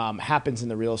happens in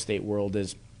the real estate world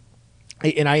is,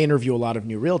 and I interview a lot of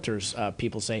new realtors,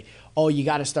 people say, oh, you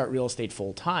got to start real estate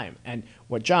full-time. And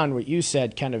what you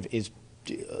said kind of is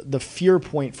the fear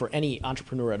point for any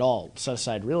entrepreneur at all, set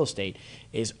aside real estate,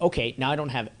 is, okay, now I don't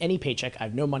have any paycheck, I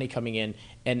have no money coming in,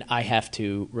 and I have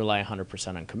to rely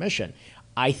 100% on commission.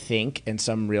 I think, and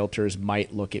some realtors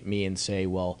might look at me and say,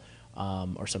 well,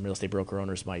 or some real estate broker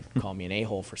owners might call me an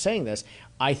a-hole for saying this.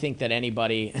 I think that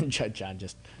anybody, and John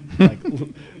just like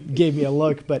gave me a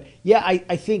look, but yeah,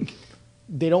 I think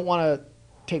they don't want to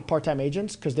take part-time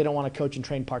agents because they don't want to coach and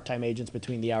train part-time agents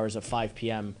between the hours of 5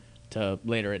 p.m. to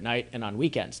later at night and on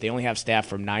weekends. They only have staff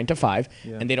from 9 to 5,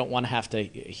 and they don't want to have to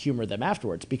humor them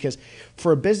afterwards. Because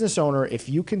for a business owner, if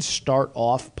you can start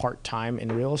off part-time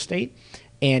in real estate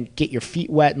and get your feet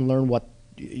wet and learn what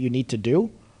you need to do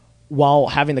while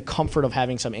having the comfort of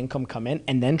having some income come in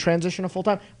and then transition to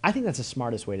full-time, I think that's the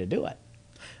smartest way to do it.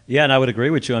 Yeah, and I would agree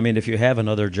with you. I mean, if you have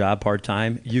another job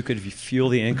part-time, you could fuel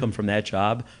the income from that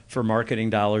job for marketing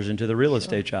dollars into the real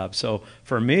estate job. So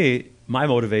for me, my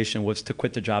motivation was to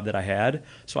quit the job that I had.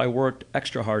 So I worked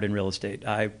extra hard in real estate.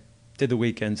 I did the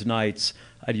weekends, nights.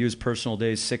 I'd use personal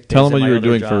days, sick days. Tell them what you were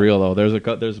doing job. for real, though.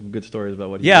 There's some good stories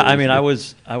about what you I mean, I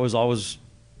was always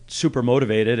super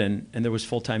motivated, and there was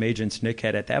full-time agents Nick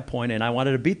had at that point, and I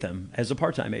wanted to beat them as a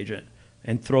part-time agent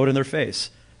and throw it in their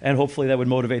face. And hopefully that would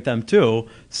motivate them too.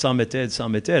 Some it did,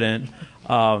 some it didn't.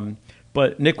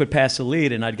 But Nick would pass a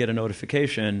lead, and I'd get a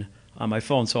notification on my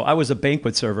phone. So I was a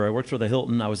banquet server. I worked for the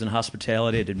Hilton. I was in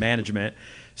hospitality. I did management.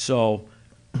 So,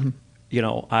 you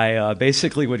know, I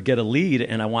basically would get a lead,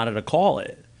 and I wanted to call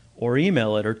it or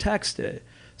email it or text it.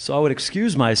 So I would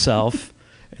excuse myself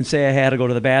and say I had to go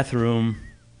to the bathroom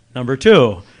number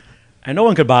 2. And no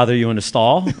one could bother you in the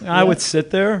stall. I would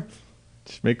sit there.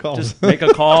 Just make calls. Just make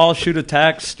a call, shoot a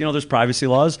text. You know, there's privacy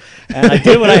laws. And I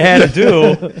did what I had to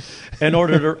do in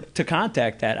order to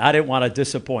contact that. I didn't want to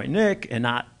disappoint Nick and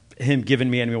not him giving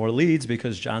me any more leads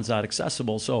because John's not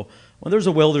accessible. So when there's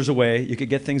a will, there's a way. You could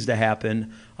get things to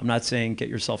happen. I'm not saying get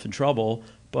yourself in trouble,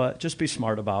 but just be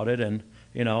smart about it. And,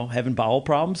 you know, having bowel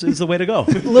problems is the way to go.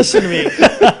 Listen to me.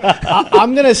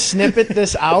 I'm going to snippet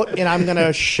this out, and I'm going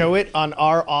to show it on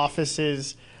our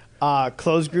office's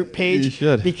closed group page. You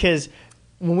should. Because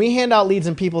when we hand out leads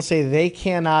and people say they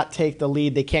cannot take the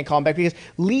lead, they can't call them back, because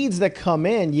leads that come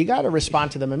in, you got to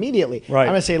respond to them immediately. Right. I'm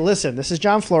going to say, listen, this is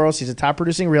John Floros. He's a top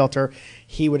producing realtor.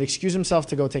 He would excuse himself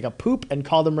to go take a poop and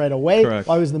call them right away Correct.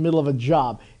 while he was in the middle of a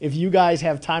job. If you guys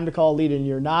have time to call a lead and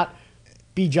you're not,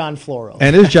 be John Floros.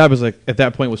 And his job is like at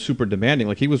that point was super demanding.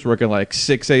 Like he was working like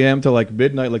 6 a.m. to like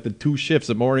midnight, like the 2 shifts,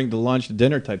 the morning to lunch to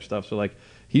dinner type stuff. So like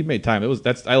he made time.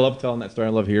 I love telling that story. I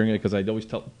love hearing it because I always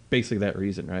tell basically that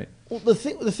reason, right? Well, the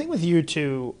thing with you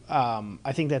two,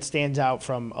 I think that stands out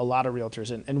from a lot of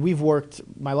realtors, and we've worked.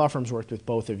 My law firm's worked with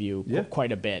both of you Yeah.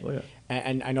 quite a bit, Oh, yeah.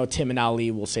 and I know Tim and Ali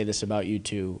will say this about you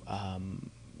two,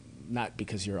 not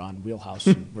because you're on Wheelhouse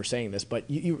and we're saying this, but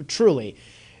you truly,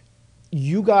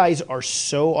 you guys are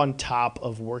so on top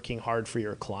of working hard for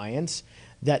your clients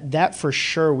that for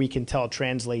sure we can tell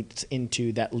translates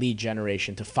into that lead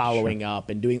generation, to following up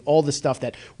and doing all the stuff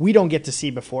that we don't get to see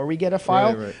before we get a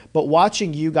file. Right. But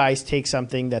watching you guys take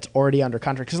something that's already under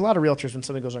contract, because a lot of realtors, when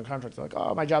something goes on contract, they're like,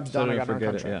 oh, my job's done, I got it under forget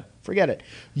it, contract. yeah. Forget it.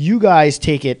 You guys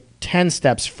take it 10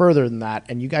 steps further than that,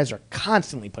 and you guys are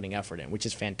constantly putting effort in, which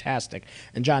is fantastic.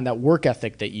 And John, that work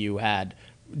ethic that you had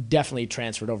definitely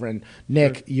transferred over. And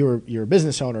Nick, you're a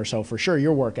business owner, so for sure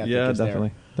your work ethic is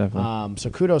definitely. So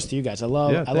kudos to you guys. I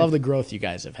love thanks. the growth you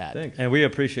guys have had. Thanks. And we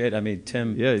appreciate. I mean,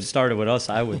 Tim started with us.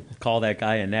 I would call that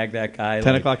guy and nag that guy.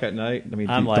 10 o'clock at night. I mean,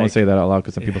 I'm don't like- say that out loud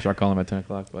because some people start calling him at 10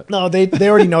 o'clock. But No, they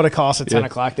already know to call us at 10 Yeah.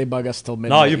 o'clock. They bug us till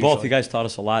midnight. No, you both. usually. You guys taught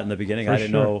us a lot in the beginning. For I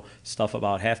didn't sure. know stuff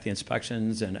about half the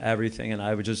inspections and everything, and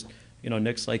I would just,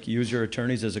 Nick's like, use your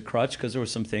attorneys as a crutch because there were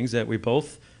some things that we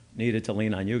both needed to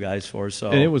lean on you guys for.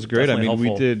 So and it was great. I definitely mean, we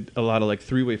helpful. did a lot of like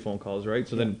 3-way phone calls, right?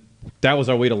 So then that was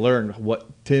our way to learn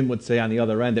what Tim would say on the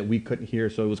other end that we couldn't hear.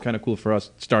 So it was kind of cool for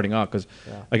us starting out because,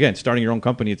 again, starting your own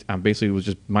company, I'm basically was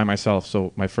just myself.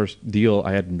 So my first deal,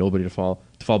 I had nobody to fall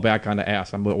back on to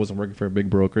ask. I wasn't working for a big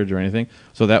brokerage or anything.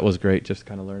 So that was great, just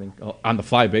kind of learning on the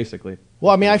fly, basically.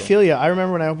 Well, I mean, I feel you. I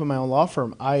remember when I opened my own law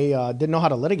firm, I didn't know how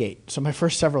to litigate. So my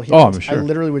first several hearings, I'm sure. I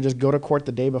literally would just go to court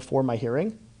the day before my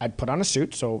hearing. I'd put on a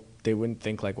suit so they wouldn't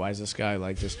think like, why is this guy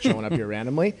like just showing up here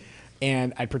randomly?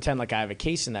 And I'd pretend like I have a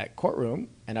case in that courtroom,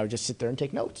 and I would just sit there and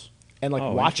take notes and like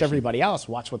watch interesting. everybody else,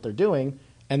 watch what they're doing,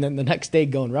 and then the next day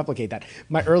go and replicate that.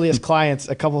 My earliest clients,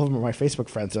 a couple of them are my Facebook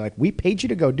friends. They're like, we paid you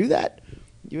to go do that?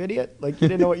 You idiot. Like, you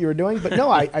didn't know what you were doing? But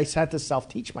no, I had to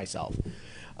self-teach myself.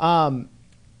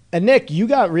 And Nick, you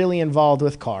got really involved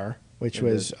with CAR, which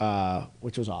was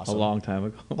awesome. A long time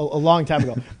ago. A long time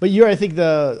ago. But you're, I think,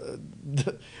 the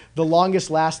longest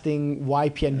lasting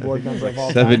YPN board member of all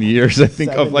time. 7 years, I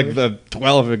think, 7 of like years. the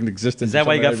 12 in existence. Is that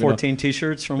why you got Something, I don't 14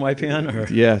 T-shirts from YPN? Or? know.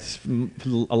 Yes,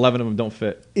 11 of them don't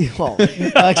fit. Well,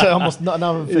 actually, almost none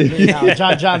of them fit me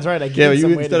now. John's right. I Yeah, gained but some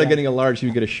weight instead of that. getting a large,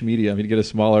 you get a medium. You'd get a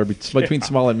smaller, between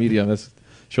small and medium. That's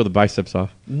show the biceps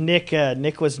off.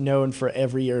 Nick was known for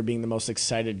every year being the most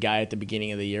excited guy at the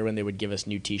beginning of the year when they would give us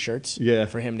new T-shirts. Yeah.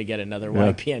 For him to get another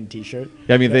Yeah. YPN T-shirt.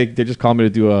 Yeah, I mean, they just called me to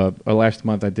do a last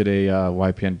month. I did a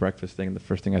YPN breakfast thing. And the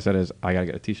first thing I said is, I gotta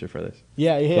get a T-shirt for this.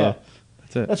 Yeah. So,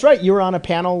 that's it. That's right. You were on a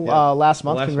panel Yeah. last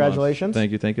month. Last Congratulations.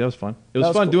 Thank you. That was fun. It That was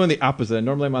was fun cool. doing the opposite.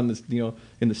 Normally I'm on this,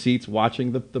 in the seats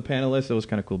watching the panelists. It was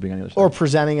kind of cool being on the other side. Or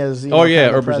presenting as or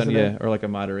kind of present, president. or like a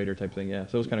moderator type thing. Yeah,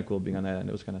 so it was kind of cool being on that end.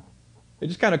 It's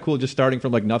just kind of cool, just starting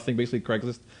from like nothing, basically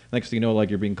Craigslist. Next thing you know,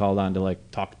 like you're being called on to like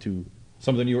talk to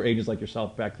some of the newer agents like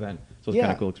yourself back then. So it's Yeah.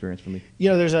 kind of cool experience for me.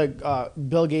 There's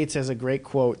Bill Gates has a great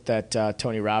quote that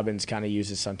Tony Robbins kind of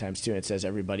uses sometimes too. And it says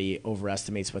everybody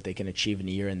overestimates what they can achieve in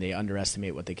a year and they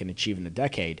underestimate what they can achieve in a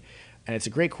decade. And it's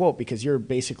a great quote because you're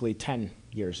basically 10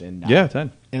 years in now. Yeah,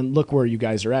 10. And look where you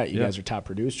guys are at. You Yeah. guys are top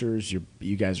producers.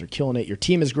 You guys are killing it. Your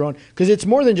team has grown because it's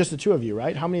more than just the two of you,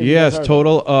 right? How many? Of you Yes, guys are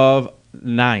total of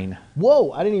 9. there?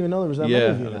 Whoa! I didn't even know there was that many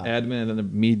Yeah, of you now. admin, and then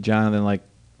me, John, and then like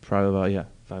probably about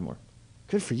 5 more.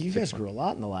 Good for you. You guys grew a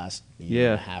lot in the last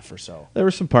year and a half or so. There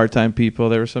were some part-time people.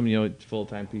 There were some,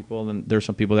 full-time people. And then there were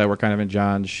some people that were kind of in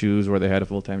John's shoes where they had a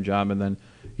full-time job and then,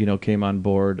 came on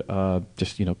board,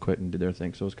 just, quit and did their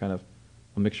thing. So it was kind of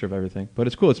a mixture of everything. But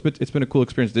it's cool. It's been a cool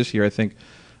experience this year, I think,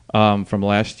 from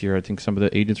last year. I think some of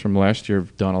the agents from last year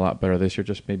have done a lot better this year.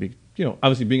 Just maybe,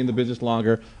 obviously being in the business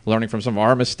longer, learning from some of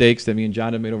our mistakes that me and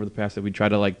John have made over the past that we try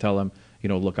to, like, tell them,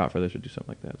 look out for this or do something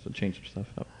like that. So change some stuff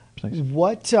up. It's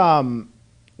nice.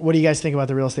 What do you guys think about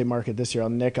the real estate market this year?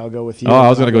 Nick, I'll go with you. Oh, I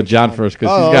was going to I'll go John first because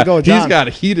I'll go with he's John. got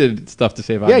heated stuff to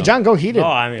say about Yeah, it. John, go heated. No,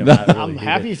 I mean, I'm not really I'm heated.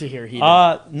 happy to hear heated.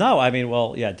 No, I mean,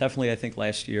 well, yeah, definitely. I think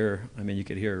last year, I mean, you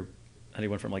could hear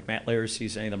anyone from like Matt Laircy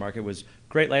saying the market was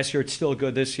great last year. It's still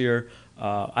good this year.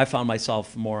 I found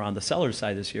myself more on the seller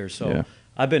side this year. So Yeah.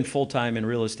 I've been full-time in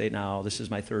real estate now. This is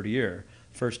my third year.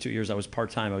 First 2 years I was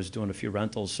part-time. I was doing a few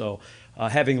rentals. So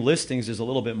having listings is a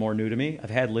little bit more new to me. I've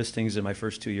had listings in my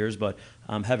first 2 years, but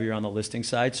I'm heavier on the listing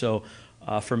side. So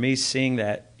for me, seeing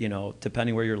that,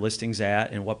 depending where your listing's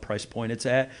at and what price point it's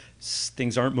at,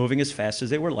 things aren't moving as fast as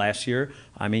they were last year.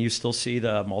 I mean, you still see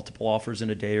the multiple offers in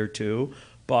a day or two.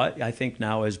 But I think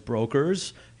now as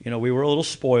brokers, we were a little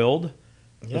spoiled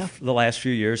the last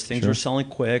few years. Things were selling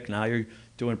quick. Now you're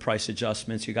doing price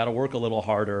adjustments. You got to work a little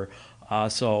harder.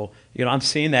 So I'm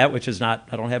seeing that, which is not,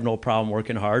 I don't have no problem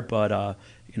working hard, but,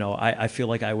 I feel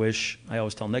like I always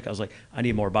tell Nick, I was like, I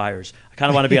need more buyers. I kind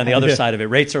of want to be on the other side of it.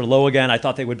 Rates are low again. I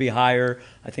thought they would be higher.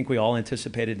 I think we all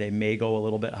anticipated they may go a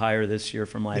little bit higher this year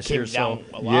from last year. Down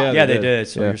a lot. Yeah, they did.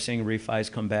 So you're seeing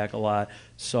refis come back a lot.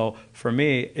 So for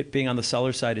me, it being on the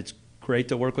seller side, it's great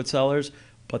to work with sellers,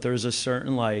 but there's a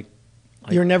certain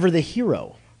you're never the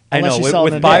hero. I know. You sell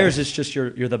With buyers, it's just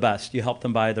you're the best. You help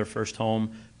them buy their first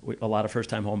home. A lot of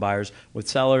first-time home buyers. With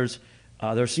sellers,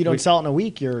 you don't sell it in a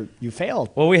week, you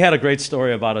failed. Well, we had a great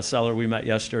story about a seller we met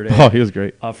yesterday. Oh, he was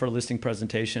great. For a listing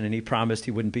presentation, and he promised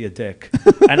he wouldn't be a dick.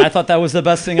 And I thought that was the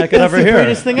best thing I could ever hear.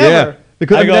 That's the greatest thing ever.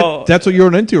 Because that's what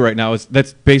you're into right now.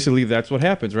 That's what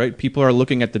happens, right? People are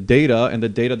looking at the data, and the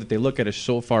data that they look at is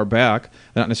so far back,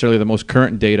 not necessarily the most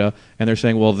current data, and they're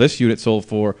saying, well, this unit sold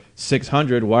for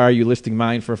 $600. Why are you listing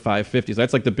mine for $550? So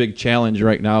that's like the big challenge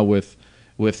right now with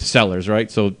sellers, right?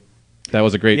 So that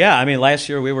was a great... Yeah, I mean, last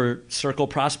year we were circle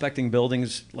prospecting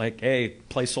buildings like, hey,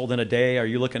 place sold in a day. Are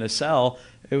you looking to sell?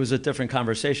 It was a different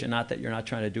conversation. Not that you're not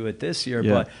trying to do it this year,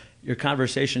 but your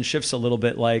conversation shifts a little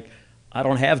bit like, I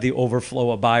don't have the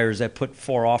overflow of buyers that put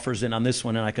 4 offers in on this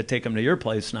one and I could take them to your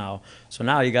place now. So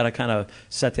now you got to kind of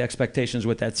set the expectations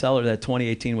with that seller that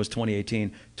 2018 was 2018.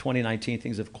 2019,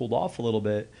 things have cooled off a little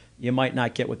bit. You might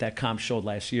not get what that comp showed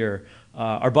last year.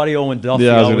 Our buddy Owen Duffy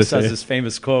always says this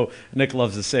famous quote. Nick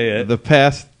loves to say it. The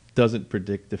past doesn't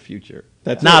predict the future.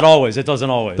 That's not always. It doesn't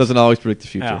always. Doesn't always predict the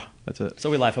future. Yeah. That's it. So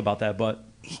we laugh about that, but...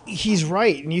 He's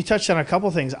right. And you touched on a couple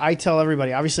things. I tell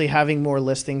everybody, obviously having more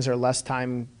listings or less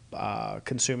time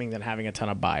consuming than having a ton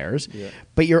of buyers,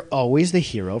 but you're always the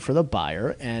hero for the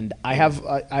buyer. And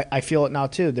I feel it now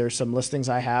too. There's some listings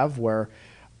I have where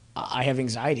I have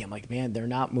anxiety. I'm like, man, they're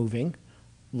not moving.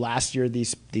 Last year,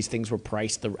 these things were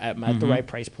priced at the right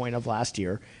price point of last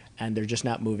year, and they're just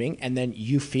not moving. And then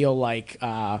you feel like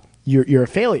you're a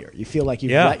failure. You feel like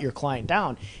you've let your client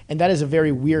down, and that is a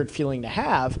very weird feeling to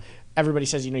have. Everybody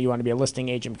says you want to be a listing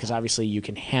agent because obviously you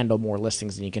can handle more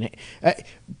listings than you can.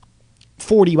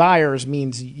 40 buyers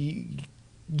means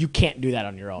you can't do that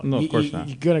on your own. No, of course not.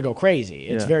 You're going to go crazy.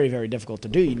 It's very, very difficult to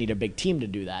do. You need a big team to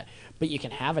do that. But you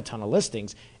can have a ton of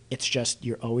listings. It's just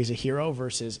you're always a hero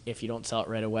versus if you don't sell it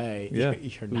right away,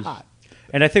 you're not.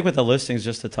 And I think with the listings,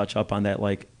 just to touch up on that,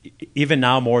 like even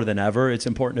now more than ever, it's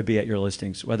important to be at your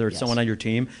listings, whether it's someone on your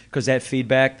team, because that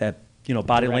feedback, that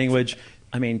body language.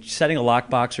 I mean, setting a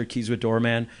lockbox or keys with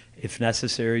doorman, if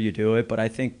necessary, you do it. But I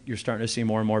think you're starting to see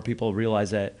more and more people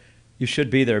realize that you should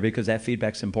be there because that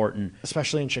feedback's important.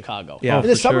 Especially in Chicago. Yeah, in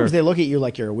the suburbs, they look at you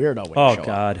like you're a weirdo when you show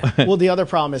God. up. Well, the other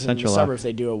problem is in the Central suburbs,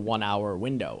 they do a 1 hour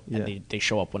window. And they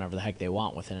show up whenever the heck they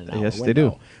want within an hour Yes, window. they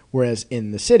do. Whereas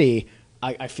in the city,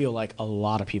 I feel like a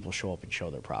lot of people show up and show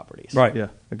their properties. Right. Yeah.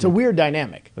 It's a weird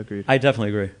dynamic. Agreed. I definitely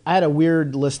agree. I had a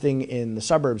weird listing in the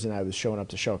suburbs, and I was showing up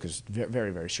to show because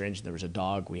very, very strange. There was a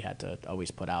dog we had to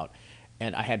always put out.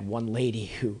 And I had one lady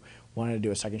who wanted to do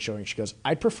a second showing. She goes,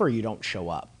 I'd prefer you don't show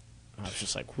up. And I was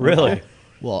just like, Really?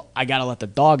 Well, I got to let the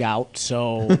dog out,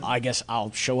 so I guess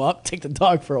I'll show up, take the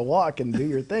dog for a walk, and do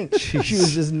your thing. She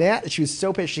was just she was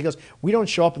so pissed. She goes, we don't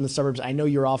show up in the suburbs. I know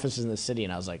your office is in the city.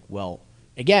 And I was like, well,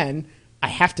 again, I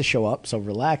have to show up, so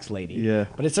relax, lady. Yeah.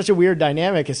 But it's such a weird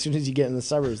dynamic. As soon as you get in the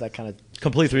suburbs, that kind of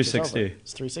Complete 360.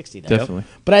 It's 360. Then. Definitely.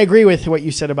 But I agree with what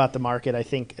you said about the market. I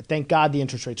think, thank God the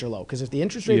interest rates are low. Because if the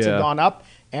interest rates had gone up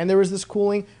and there was this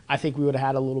cooling, I think we would have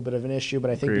had a little bit of an issue.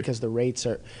 But I think because the rates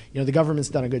are, the government's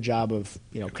done a good job of,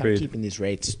 kind of keeping these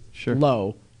rates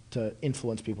low to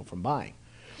influence people from buying.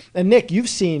 And Nick, you've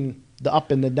seen the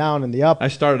up and the down and the up. I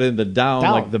started in the down.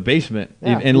 Like the basement,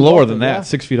 Yeah, and lower than that, yeah.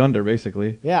 6 feet under,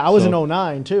 basically. Yeah, I was in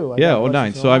 09 too. Yeah,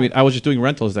 09. So, I mean, I was just doing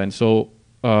rentals then. So,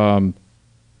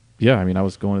 yeah, I mean, I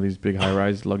was going to these big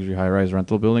high-rise, luxury high-rise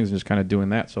rental buildings and just kind of doing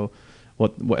that. So,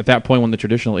 what at that point when the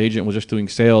traditional agent was just doing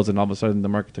sales and all of a sudden the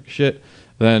market took a shit,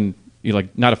 then you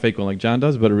like not a fake one like John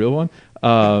does, but a real one.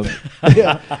 The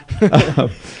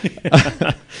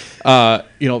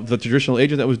traditional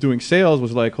agent that was doing sales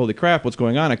was like, holy crap, what's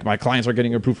going on? Like, my clients aren't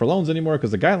getting approved for loans anymore because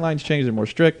the guidelines changed, they're more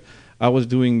strict. I was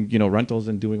doing, rentals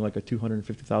and doing like a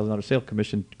 $250,000 sale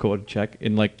commission code check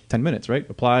in like 10 minutes, right?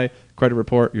 Apply, credit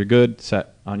report, you're good,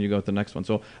 set, on you go with the next one.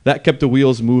 So that kept the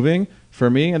wheels moving for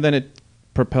me, and then it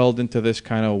propelled into this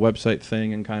kind of website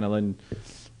thing and kind of then,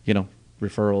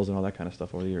 referrals and all that kind of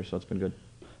stuff over the years. So it's been good.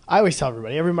 I always tell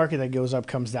everybody, every market that goes up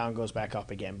comes down, goes back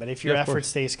up again. But if your Yeah, of effort course.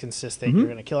 stays consistent, you're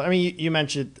going to kill it. I mean, you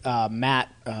mentioned Matt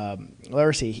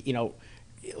Larcy.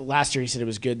 Last year he said it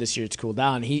was good. This year it's cooled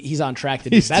down. He's on track to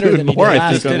do He's better doing than he more, did I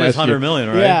last think, year. on Did his last year. 100 million,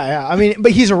 right? Yeah. I mean,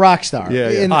 but he's a rock star. Yeah,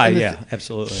 yeah.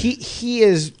 Absolutely. He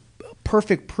is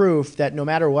perfect proof that no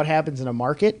matter what happens in a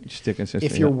market, Just stay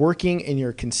consistent. if you're yeah. working and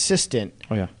you're consistent,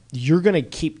 Oh, yeah. you're going to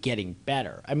keep getting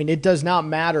better. I mean, it does not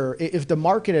matter if the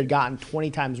market had gotten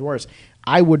 20 times worse.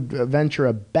 I would venture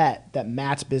a bet that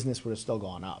Matt's business would have still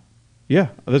gone up. Yeah,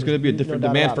 there's going to be a No different doubt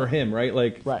demand about for it. him, right?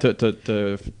 Like Right. to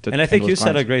And I think handle you his said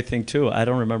a clients. great thing too. I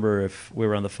don't remember if we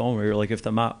were on the phone. We were like, if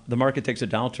the market takes a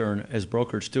downturn, as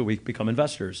brokers too, we become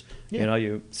investors. Yeah.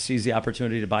 You seize the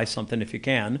opportunity to buy something if you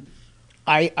can.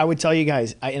 I would tell you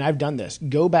guys, and I've done this,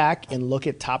 go back and look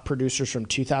at top producers from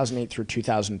 2008 through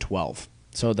 2012.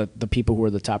 So the people who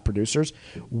are the top producers,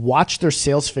 watch their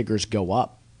sales figures go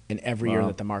up in every year Wow.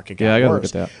 that the market got Yeah, I gotta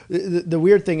look worse. at The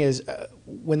weird thing is,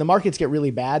 when the markets get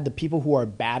really bad, the people who are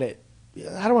bad at,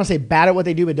 I don't want to say bad at what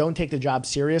they do, but don't take the job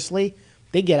seriously,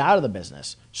 they get out of the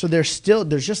business. So there's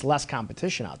just less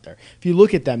competition out there. If you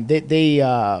look at them, they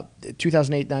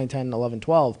 2008, 9, 10, 11,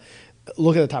 12,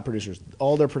 look at the top producers.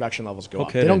 All their production levels go up.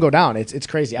 Okay. They don't go down. It's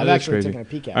crazy. I've That is actually crazy. taken a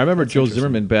peek at it. I remember It's Joe interesting.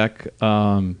 Zimmerman back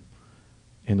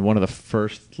in one of the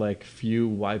first few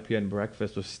YPN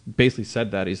breakfasts was basically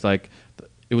said that he's like,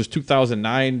 it was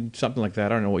 2009, something like that.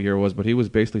 I don't know what year it was, but he was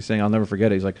basically saying, I'll never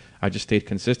forget it. He's like, I just stayed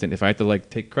consistent. If I had to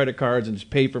take credit cards and just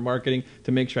pay for marketing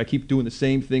to make sure I keep doing the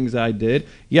same things I did.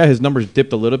 Yeah, his numbers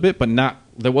dipped a little bit, but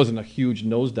there wasn't a huge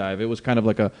nosedive. It was kind of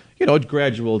like a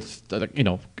gradual,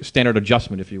 standard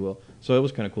adjustment, if you will. So it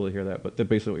was kind of cool to hear that. But that's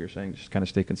basically what you're saying, just kind of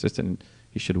stay consistent, and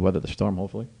he should weather the storm,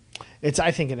 hopefully.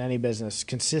 I think in any business,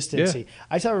 consistency. Yeah.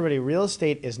 I tell everybody, real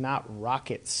estate is not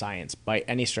rocket science by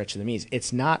any stretch of the means.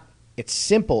 It's not. It's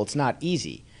simple. It's not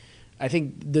easy. I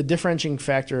think the differentiating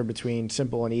factor between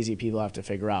simple and easy, people have to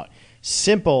figure out.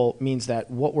 Simple means that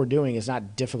what we're doing is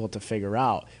not difficult to figure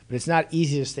out, but it's not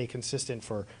easy to stay consistent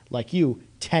for, like you,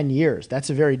 10 years. That's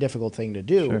a very difficult thing to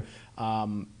do. Sure.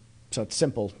 So it's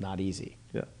simple, not easy.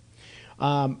 Yeah.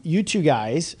 You two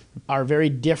guys are very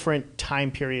different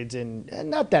time periods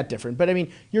not that different, but I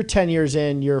mean, you're 10 years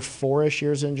in, you're 4-ish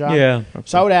years in, John. Yeah.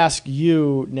 So I would ask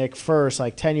you, Nick, first,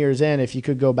 like 10 years in, if you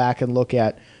could go back and look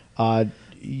at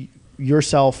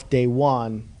yourself day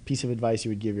one, piece of advice you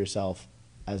would give yourself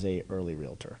as a early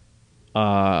realtor.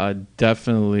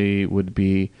 Definitely would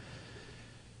be.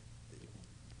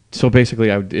 So basically,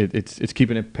 it's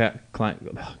keeping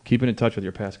keeping in touch with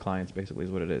your past clients. Basically,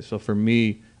 is what it is. So for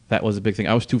me, that was a big thing.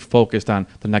 I was too focused on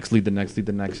the next lead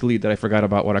that I forgot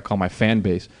about what I call my fan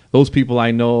base. Those people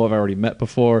I know I've already met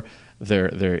before.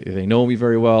 They know me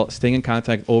very well. Staying in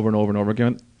contact over and over and over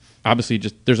again. Obviously,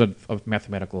 just there's a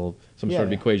mathematical sort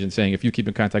of equation saying if you keep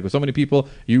in contact with so many people,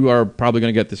 you are probably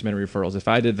going to get this many referrals. If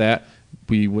I did that,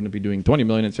 we wouldn't be doing 20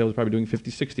 million in sales. We're probably doing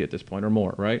 50, 60 at this point or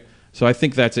more, right? So I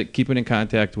think that's it. Keeping in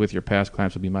contact with your past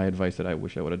clients would be my advice that I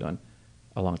wish I would have done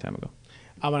a long time ago.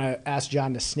 I'm going to ask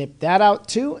John to snip that out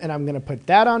too, and I'm going to put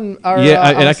that on our. Yeah,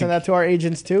 I'll send that to our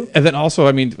agents too. And then also,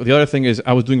 I mean, the other thing is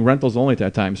I was doing rentals only at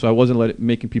that time, so I wasn't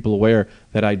making people aware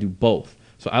that I do both.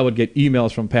 So I would get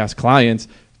emails from past clients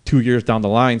 2 years down the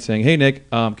line saying, hey, Nick,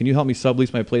 can you help me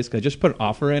sublease my place? Because I just put an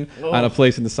offer in on a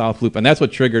place in the South Loop. And that's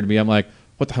what triggered me. I'm like,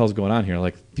 what the hell is going on here?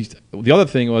 The other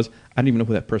thing was I didn't even know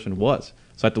who that person was.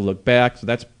 So I had to look back. So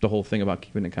that's the whole thing about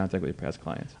keeping in contact with your past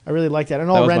clients. I really like that. And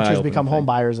That all was my renters eye-opening become thing. home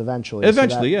buyers eventually.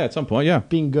 Eventually, So that- yeah, at some point, yeah.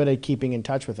 being good at keeping in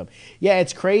touch with them. Yeah,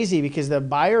 it's crazy because the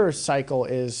buyer cycle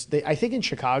is, I think in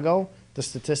Chicago, the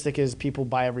statistic is people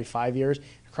buy every 5 years.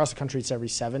 Across the country, it's every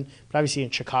 7. But obviously in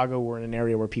Chicago, we're in an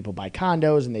area where people buy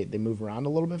condos and they move around a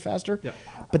little bit faster. Yeah.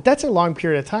 But that's a long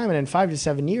period of time. And in 5 to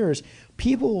 7 years,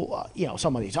 people,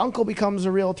 somebody's uncle becomes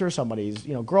a realtor, somebody's,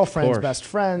 girlfriend's course. best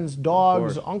friends, dogs,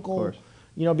 course, of uncle, course.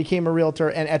 Became a realtor.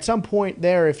 And at some point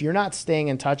there, if you're not staying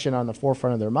in touch and on the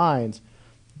forefront of their minds,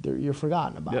 you're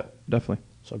forgotten about. Yeah, definitely.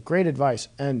 So great advice.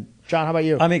 And John, how about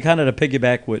you? I mean, kind of to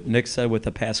piggyback what Nick said with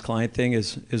the past client thing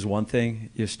is one thing.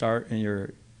 You start and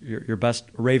your best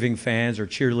raving fans or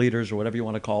cheerleaders or whatever you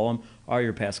want to call them are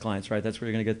your past clients, right? That's where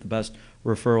you're going to get the best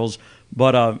referrals.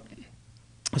 But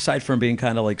aside from being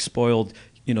kind of like spoiled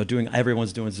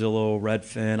everyone's doing Zillow,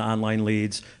 Redfin, online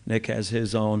leads. Nick has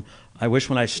his own. I wish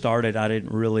when I started, I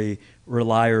didn't really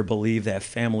rely or believe that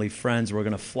family, friends were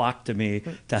going to flock to me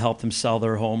to help them sell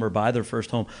their home or buy their first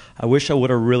home. I wish I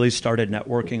would have really started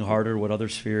networking harder with other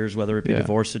spheres, whether it be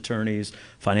divorce attorneys,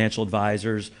 financial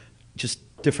advisors, just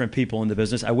different people in the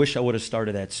business. I wish I would have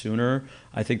started that sooner.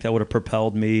 I think that would have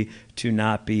propelled me to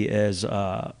not be as,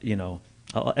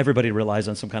 everybody relies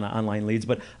on some kind of online leads,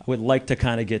 but I would like to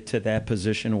kind of get to that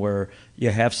position where you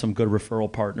have some good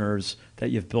referral partners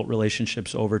that you've built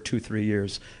relationships over 2-3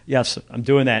 years. Yes, I'm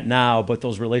doing that now, but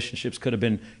those relationships could have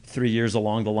been 3 years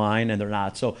along the line, and they're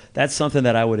not. So that's something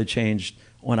that I would have changed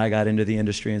when I got into the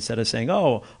industry. Instead of saying,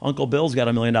 oh, Uncle Bill's got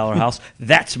 $1 million house,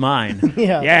 that's mine.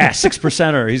 Yeah,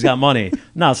 6%er, he's got money.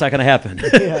 No, it's not going to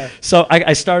happen. So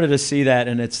I started to see that,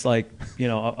 and it's like,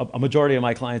 a majority of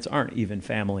my clients aren't even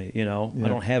family. I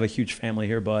don't have a huge family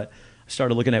here, but I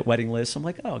started looking at wedding lists. I'm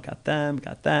like, oh, got them.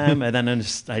 And then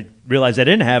I realized I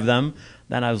didn't have them.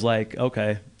 Then I was like,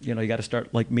 okay, you got to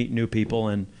start like meeting new people,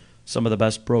 and some of the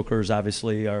best brokers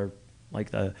obviously are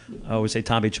like I always say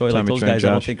Tommy Choi, like those guys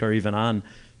I don't think are even on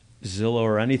Zillow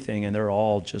or anything, and they're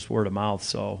all just word of mouth.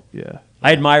 So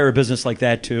I admire a business like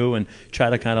that too, and try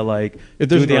to kind of like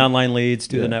do the online leads,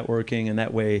 do the networking, and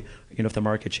that way, if the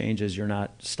market changes, you're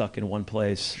not stuck in one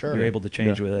place. Sure. You're able to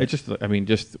change with it. It's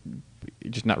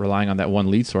just not relying on that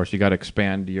one lead source. You got to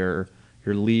expand your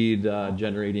lead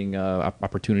generating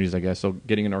opportunities, I guess. So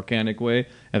getting an organic way,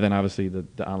 and then obviously the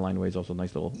online way is also a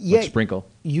nice little sprinkle.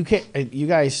 You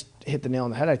guys hit the nail on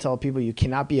the head. I tell people you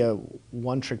cannot be a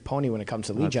one-trick pony when it comes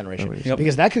to lead generation,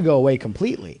 because that could go away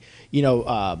completely.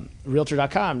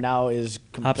 Realtor.com now is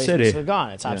completely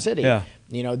gone. It's Opcity. Yeah.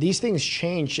 These things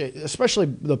change, especially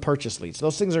the purchase leads.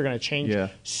 Those things are going to change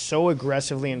so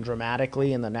aggressively and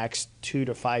dramatically in the next 2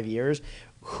 to 5 years.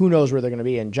 Who knows where they're going to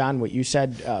be? And John, what you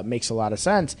said makes a lot of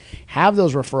sense. Have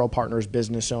those referral partners,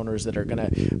 business owners that are going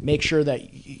to make sure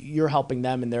that you're helping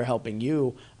them and they're helping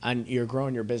you, and you're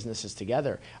growing your businesses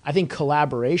together. I think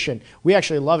collaboration, we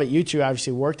actually love it. You two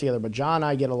obviously work together, but John and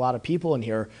I get a lot of people in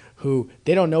here who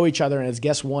they don't know each other, and it's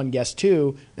guest one, guest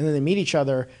two, and then they meet each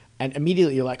other, and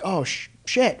immediately you're like, oh,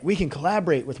 shit, we can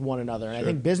collaborate with one another. And I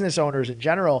think business owners in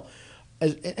general,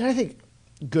 and I think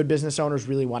good business owners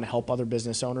really want to help other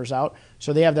business owners out.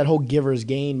 So they have that whole giver's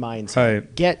gain mindset.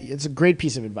 Right. It's a great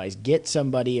piece of advice. Get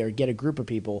somebody or get a group of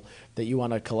people that you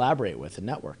want to collaborate with and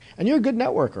network. And you're a good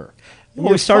networker.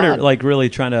 Well, we started like really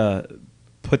trying to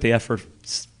put the effort.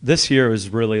 This year was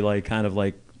really like kind of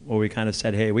like where we kind of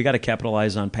said, hey, we got to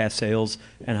capitalize on past sales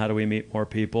and how do we meet more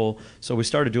people. So we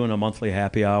started doing a monthly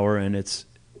happy hour, and it's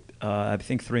I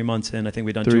think 3 months in, I think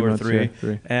we've done 2 or 3.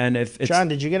 Yeah, and if it's, John,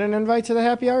 did you get an invite to the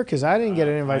happy hour? Because I didn't get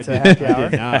an invite to the happy hour. I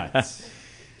did not.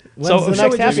 When's the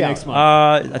next happy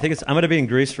hour? I think I'm going to be in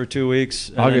Greece for 2 weeks.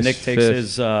 And August Nick takes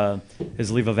 5th.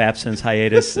 his leave of absence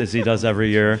hiatus as he does every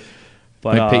year.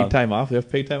 But like paid time off. They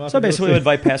have paid time off. So basically, we'll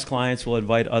invite past clients. We'll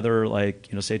invite other, like,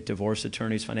 say divorce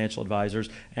attorneys, financial advisors.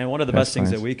 And one of the best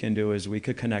things that we can do is we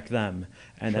could connect them,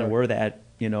 and then we're that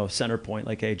center point.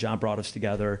 Like, hey, John brought us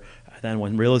together. And then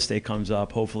when real estate comes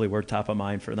up, hopefully we're top of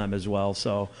mind for them as well.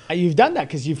 So you've done that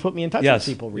because you've put me in touch with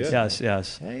people recently.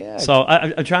 Yes. Yeah. So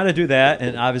I'm trying to do that,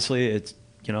 and obviously it's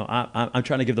I'm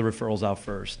trying to give the referrals out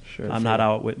first. I'm not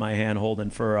out with my hand holding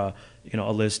for a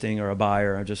listing or a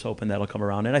buyer. I'm just hoping that'll come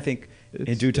around, and I think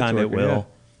in due time it will.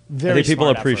 I think people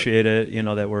appreciate it.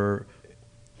 That we're.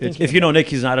 If you know Nick,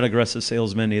 he's not an aggressive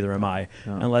salesman. Neither am I,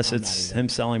 unless it's him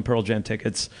selling Pearl Jam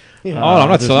tickets. I'm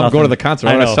not selling. I'm going to the concert.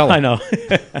 I know.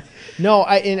 No,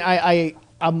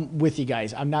 I'm with you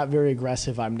guys. I'm not very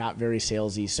aggressive. I'm not very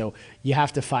salesy. So you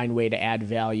have to find a way to add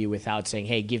value without saying,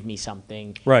 hey, give me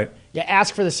something. Right. Yeah,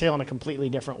 ask for the sale in a completely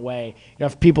different way.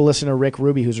 If people listen to Rick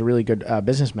Ruby, who's a really good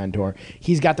business mentor,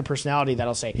 he's got the personality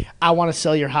that'll say, I want to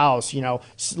sell your house.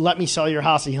 Let me sell your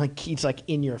house. And he's like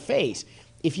in your face.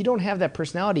 If you don't have that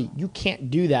personality, you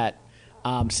can't do that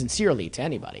sincerely to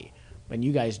anybody. When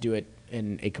you guys do it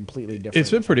in a completely different.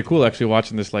 It's been pretty cool actually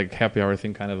watching this like happy hour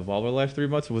thing kind of evolve over the last 3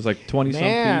 months. It was like 20-some people.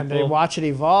 Man, they watch it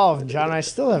evolve. John and I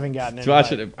still haven't gotten it.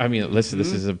 Watch it. I mean, listen,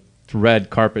 this is a red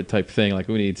carpet type thing. Like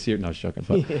we need to see it. No, I was joking.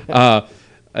 But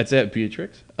that's at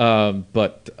Beatrix.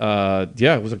 But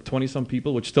it was like 20-some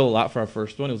people, which is still a lot for our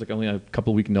first one. It was like only a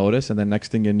couple week notice, and then next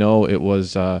thing you know, it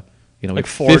was like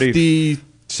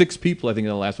 56 people. I think in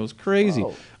the last one. It was crazy.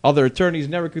 Whoa. Other attorneys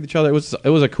never with each other. It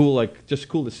was a cool just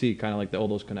cool to see kind of like all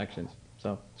those connections.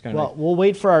 So it's kind of well, we'll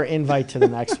wait for our invite to the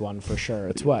next one for sure.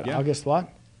 It's what August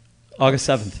what? August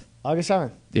 7th. August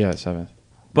 7th. Yeah, 7th.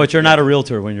 But you're not a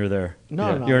realtor when you're there.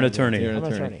 No, no, You're an no, attorney. You're an I'm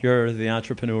an attorney. You're the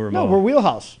entrepreneur. No, Mo. we're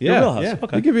Wheelhouse. Yeah, Wheelhouse, yeah.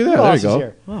 okay. We give you that. Wheelhouse There you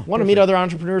is go. here. Want to meet other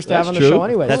entrepreneurs to have on the That's show true.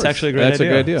 anyway. That's actually a great That's a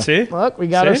idea. good idea. See? Look, we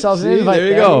got See? ourselves an See, invite. there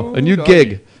you go. A new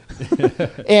gig.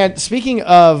 And speaking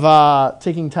of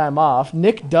taking time off,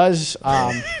 Nick does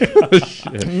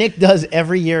Nick does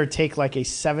every year take like a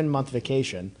 7-month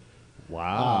vacation.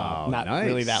 Wow. Not nice.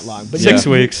 really that long, but 6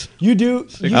 Yeah. weeks. you do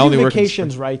I only work in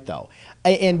vacations right though.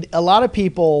 And a lot of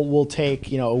people will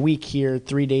take, a week here,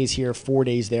 3 days here, 4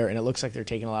 days there, and it looks like they're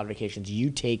taking a lot of vacations. You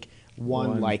take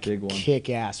one like big one.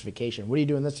 kick-ass vacation. What are you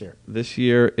doing this year? This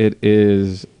year it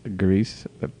is Greece,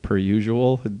 per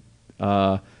usual.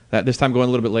 That this time going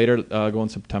a little bit later, going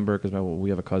September because we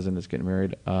have a cousin that's getting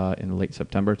married in late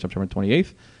September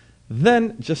 28th.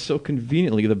 Then, just so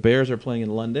conveniently, the Bears are playing in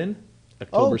London,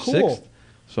 October cool. 6th.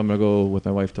 So I'm gonna go with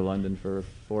my wife to London for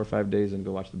 4 or 5 days and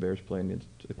go watch the Bears play and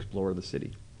explore the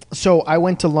city. So I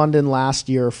went to London last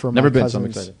year for Never my been, so I'm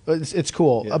cousin's. excited. It's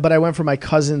cool, Yeah. but I went for my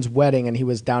cousin's wedding, and he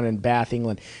was down in Bath,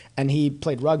 England, and he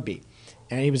played rugby,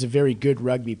 and he was a very good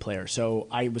rugby player. So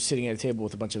I was sitting at a table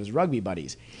with a bunch of his rugby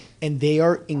buddies, and they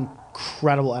are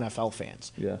incredible NFL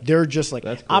fans. Yeah. They're just like,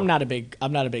 That's cool. I'm not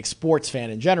a big sports fan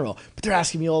in general, but they're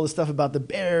asking me all this stuff about the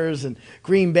Bears and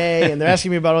Green Bay, and they're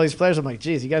asking me about all these players. I'm like,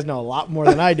 geez, you guys know a lot more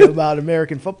than I do about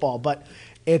American football, but.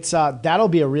 It's that'll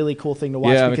be a really cool thing to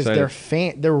watch Yeah, I'm because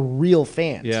excited. they're real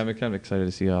fans. Yeah, I'm kind of excited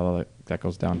to see how that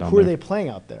goes down Who are there. they playing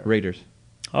out there? Raiders,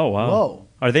 Oh, wow. Whoa.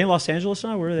 Are they in Los Angeles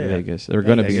now? Where are they at? Vegas. They're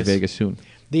going to be in Vegas. Vegas soon.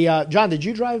 The John, did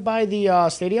you drive by the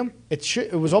stadium?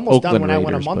 It was almost done when I went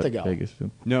a Raiders, month but ago. Vegas soon.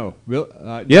 No. Real,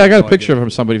 Yeah, I got no, a picture didn't. from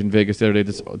somebody from Vegas the other day.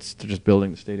 They're just building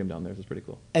the stadium down there. It's pretty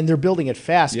cool. And they're building it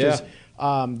fast because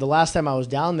Yeah. the last time I was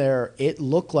down there, it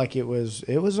looked like it was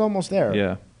almost there.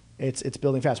 Yeah. It's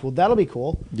building fast. Well, that'll be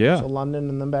cool. Yeah. So London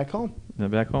and then back home. And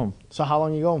then back home. So how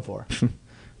long are you going for?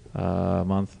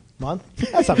 Month. Month?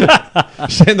 That's not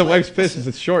bad. And the wife's pissed.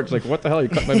 It's short. She's like, what the hell? You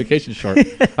cut my vacation short.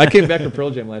 I came back from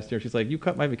Pearl Jam last year. She's like, you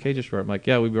cut my vacation short. I'm like,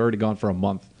 yeah, we've already gone for a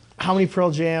month. How many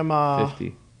Pearl Jam?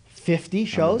 50. 50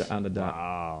 shows? On the dot.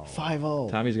 Wow. 5-0.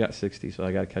 Tommy's got 60, so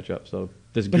I got to catch up. So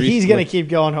this But Greece he's going to keep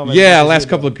going home. as Yeah, much as last you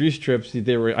couple do. of Greece trips,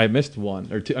 I missed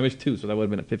one or two. I missed two, so that would have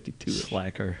been at 52.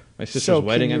 Slacker. My sister's So can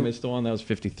wedding, I you- missed the one. That was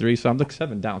 53, so I'm like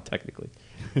 7 down technically.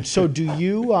 So do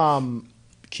you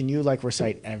can you like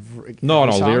recite every No,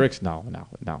 every no, song? lyrics?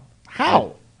 No.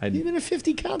 How? I- You've been at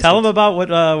 50 concerts. Tell them about what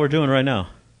we're doing right now.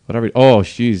 Whatever. Oh,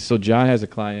 jeez. So John has a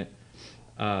client.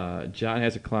 John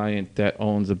has a client that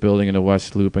owns a building in the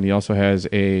West Loop, and he also has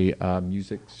a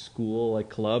music school, like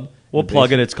club. We'll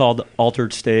plug it. It's called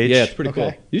Altered Stage. Yeah, it's pretty Okay.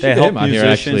 cool. You should They get help him on here,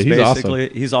 musicians, actually. He's basically.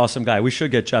 awesome. He's an awesome guy. We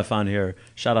should get Jeff on here.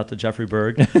 Shout out to Jeffrey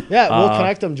Berg. Yeah, we'll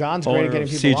connect them. John's great at owner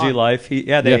getting of people CG on.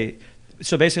 Life.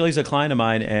 So basically, he's a client of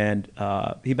mine, and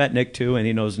he met Nick too, and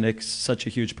he knows Nick's such a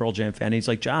huge Pearl Jam fan. He's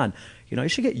like, John, you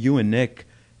should get you and Nick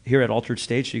here at Altered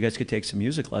Stage so you guys could take some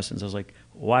music lessons. I was like,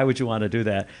 why would you want to do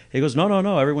that? He goes,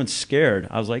 no, everyone's scared.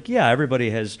 I was like, yeah,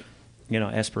 everybody has,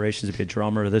 aspirations to be a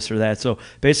drummer or this or that. So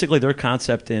basically, their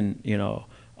concept in,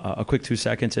 a quick 2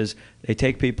 seconds is they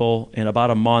take people in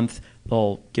about a month.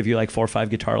 They'll give you like 4 or 5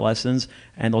 guitar lessons,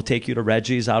 and they'll take you to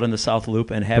Reggie's out in the South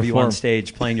Loop and have you on Perform.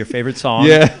 stage playing your favorite song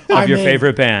Yeah. of your I'm in.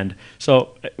 favorite band.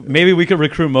 So maybe we could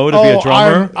recruit Mo to be a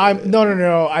drummer.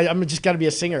 No. I'm just got to be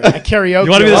a singer. I karaoke. You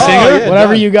wanna be the Oh, singer? yeah,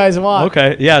 whatever you guys want.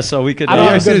 Okay, yeah. So we could. I don't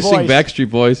Yeah, have I've seen good him sing voice. Backstreet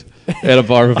Boys at a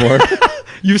bar before.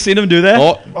 You've seen him do that?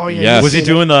 Oh, yeah, yes. Was he seen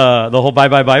doing the whole bye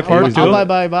part? was too? doing-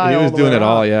 bye. He all was the doing way it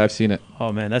all. around. Yeah, I've seen it.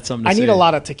 Oh man, that's something. To I need see. a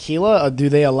lot of tequila. Do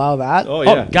they allow that? Oh,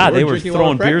 Oh God, they were drinking while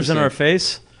throwing we're beers in our practicing.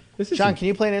 face. This is John, can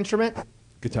you play an instrument?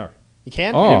 Guitar. You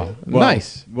can? Oh, Well-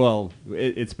 nice. Well,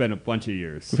 it's been a bunch of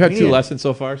years. We've had 2 Yeah. lessons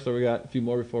so far, so we got a few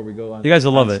more before we go on. You guys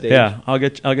will love on it. stage. Yeah, I'll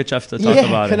get Jeff to talk Yeah,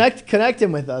 about it. connect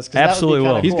him with us. 'cause Absolutely that would be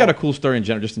will. kinda He's cool. got a cool story in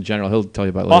general. Just in general, he'll tell you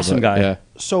about it later. Awesome but, guy. Yeah,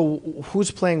 So who's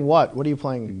playing what? What are you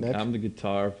playing, Nick? I'm the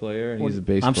guitar player, and he's the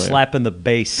bass I'm player. slapping the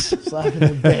bass. Slapping the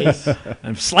bass.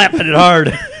 I'm slapping it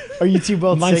hard. Are you two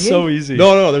both Mine's singing? so easy.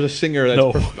 No, there's a singer that's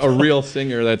No. a real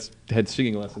singer that's had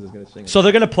singing lessons is going to sing. So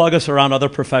they're going to plug us around other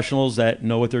professionals that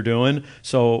know what they're doing.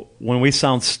 So when we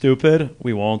sound stupid,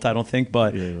 we won't, I don't think,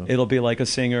 but Yeah, you will. it'll be like a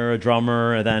singer, a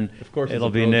drummer, and then Of course, it's it'll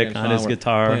a be Pearl Nick Jam on his song. We're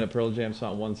guitar. Playing a Pearl Jam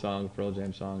song, one song, Pearl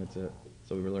Jam song. It's it.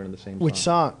 So we were learning the same. Which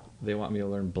song? They want me to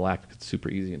learn Black. It's super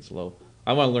easy and slow.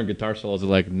 I want to learn guitar solos. It's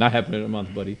like not happening in a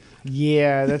month, buddy.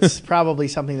 Yeah, that's probably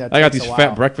something that I got takes these a fat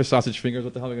while. breakfast sausage fingers.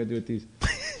 What the hell am I going to do with these?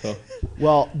 So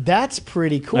Well, that's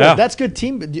pretty cool. Yeah. That's good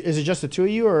team. Is it just the two of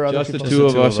you or other just the people? two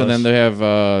of two us, of and us. then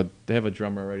they have a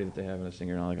drummer already that they have and a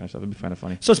singer and all that kind of stuff. It'd be kind of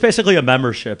funny. So it's basically a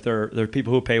membership. There are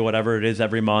people who pay whatever it is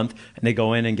every month, and they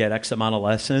go in and get X amount of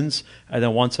lessons. And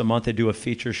then once a month, they do a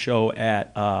feature show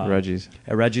at Reggie's.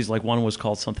 At Reggie's, like one was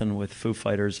called something with Foo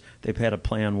Fighters. They had a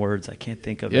play on words. I can't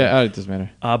think of it. Yeah, it doesn't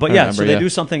matter. But I yeah, remember, so they yeah. do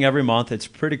something every month. It's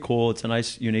pretty cool. It's a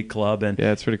nice, unique club, and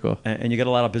Yeah, it's pretty cool. and you get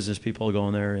a lot of business people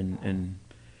going there and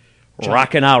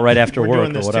rocking out right after We're work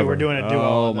doing this or whatever. too. We're doing a duo.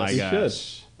 Oh on my this.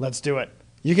 gosh. Let's do it.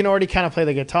 You can already kind of play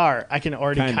the guitar. I can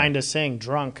already Kinda. kind of sing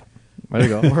drunk. There you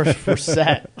go. We're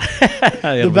set.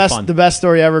 It'll be fun. The best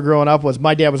story ever growing up was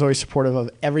my dad was always supportive of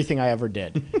everything I ever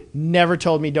did. Never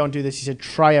told me don't do this. He said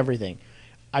try everything.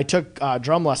 I took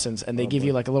drum lessons and they give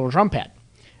you like a little drum pad.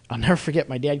 I'll never forget.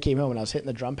 My dad came home and I was hitting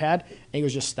the drum pad and he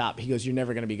goes, "Just stop." He goes, "You're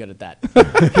never going to be good at that."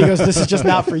 He goes, "This is just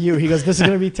not for you." He goes, "This is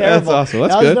going to be terrible." That's awesome.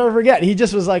 That's I'll good. never forget. He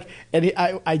just was like, and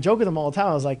I joke with him all the time.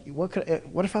 I was like, "What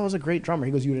if I was a great drummer?"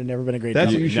 He goes, "You would have never been a great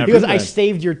That's drummer." what you should He goes, do "I then.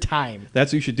 saved your time." That's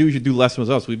what you should do. You should do lessons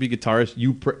with us. We'd be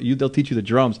guitarists. They'll teach you the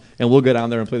drums, and we'll go down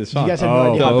there and play the song. You guys have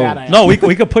no idea how Oh. bad I am. No, we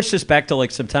could push this back to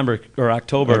like September or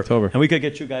October, October. and we could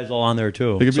get you guys all on there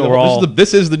too. It could be So the- we're all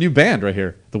this is the new band right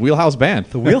here, the Wheelhouse Band.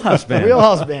 the Wheelhouse Band.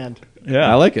 Wheelhouse Band. Yeah,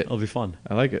 I like it. It'll be fun.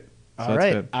 I like it. So All that's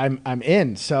right, good. I'm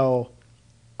in. So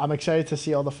I'm excited to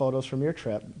see all the photos from your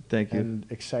trip. Thank you. And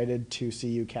excited to see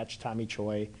you catch Tommy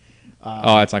Choi.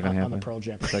 Oh, that's not gonna on happen. the Pearl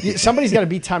Jam. Somebody's got to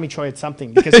beat Tommy Choi at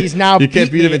something because he's now You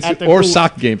can't beat him me in at the or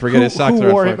sock game. Forget his socks Who are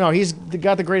on wore fire. him? No, he's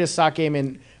got the greatest sock game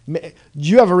in. Do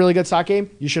you have a really good sock game?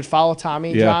 You should follow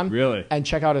Tommy, Yeah. John. Really? And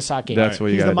check out his sock game. That's what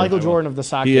you He's gotta the do. Michael Jordan of the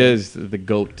sock He game. is the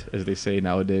GOAT, as they say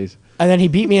nowadays. And then he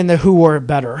beat me in the Who Wore It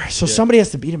Better. So somebody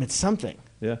has to beat him at something.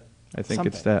 Yeah, I think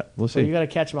it's Something. that. We'll So you see. got to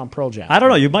catch him on Pearl Jam. I don't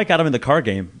know. You might got him in the car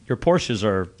game. Your Porsches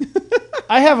are.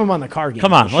 I have him on the car game.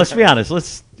 Come on, for let's sure. be honest.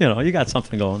 You got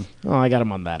something going. Oh, I got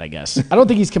him on that, I guess. I don't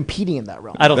think he's competing in that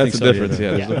realm. I don't That's think the so difference. either.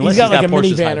 Yeah, Yeah. there's Unless He's got like a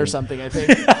Porsches minivan or hiding. something, I think.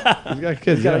 He's got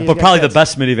kids. got- Yeah. he's But probably the kids.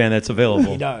 best minivan that's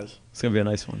available. He does. It's gonna be a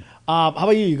nice one. How about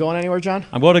you? You going anywhere, John?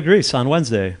 I'm going to Greece on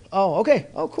Wednesday. Oh, okay.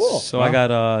 Oh, cool. So I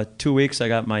got 2 weeks. I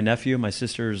got my nephew, my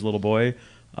sister's little boy,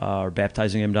 are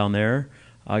baptizing him down there.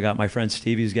 I got my friend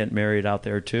Stevie's getting married out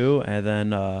there too, and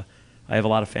then I have a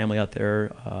lot of family out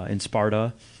there in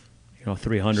Sparta.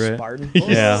 300. Spartan?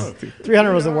 Yeah.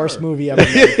 300 was the worst movie ever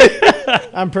made.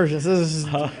 I'm Persian. This is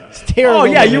it's terrible. Oh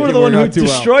yeah, you movie. were the one who work out too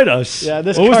well. destroyed us. Yeah,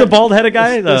 this what was the cart- bald-headed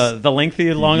guy? The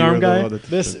lengthy, long-arm You were the guy. one that-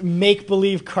 This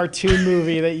make-believe cartoon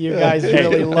movie that you guys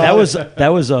really love. That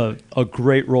was a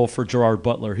great role for Gerard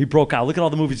Butler. He broke out. Look at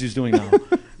all the movies he's doing now.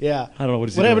 Yeah. I don't know what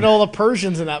he's What happened to doing. all the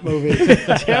Persians in that movie?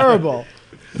 Terrible.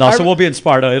 No, so we'll be in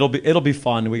Sparta. It'll be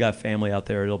fun. We got family out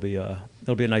there. It'll be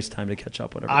a nice time to catch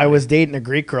up with everybody. I was dating a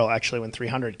Greek girl actually when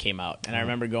 300 came out, and I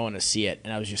remember going to see it,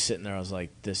 and I was just sitting there. I was like,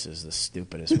 "This is the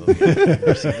stupidest movie I've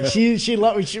ever seen." She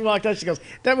loved me. She walked out. She goes,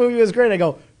 "That movie was great." I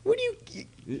go, "What do you?"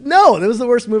 No, that was the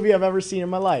worst movie I've ever seen in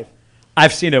my life.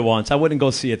 I've seen it once. I wouldn't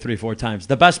go see it 3-4 times.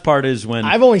 The best part is when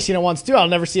I've only seen it once too. I'll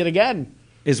never see it again.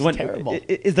 terrible.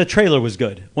 The trailer was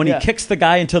good. When Yeah. he kicks the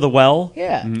guy into the well,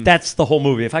 Yeah. that's the whole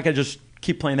movie. If I could just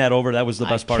keep playing that over, that was the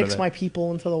best part of kicks it. my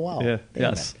people into the well. Yeah. Damn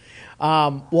Yes. it.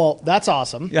 Well, that's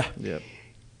awesome. Yeah. Yeah.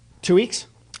 2 weeks.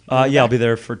 Yeah, I'll be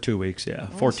there for 2 weeks. Yeah.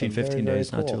 14, Very, 15 very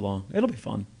days. Not cool. too long. It'll be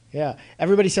fun. Yeah,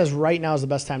 everybody says right now is the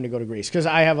best time to go to Greece because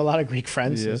I have a lot of Greek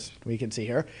friends, Yes. as we can see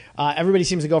here. Everybody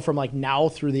seems to go from like now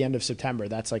through the end of September.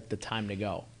 That's like the time to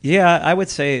go. Yeah, I would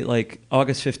say like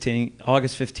August 15th.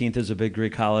 August 15th is a big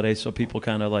Greek holiday, so people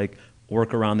kind of like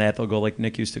work around that. They'll go like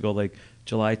Nick used to go like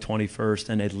July 21st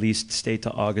and at least stay to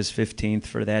August 15th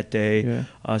for that day.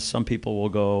 Yeah. Some people will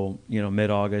go,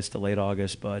 mid-August to late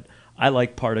August, but I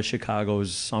like part of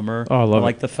Chicago's summer. Oh, I love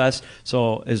like it. the fest.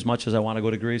 So as much as I want to go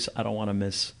to Greece, I don't want to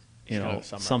miss, Chicago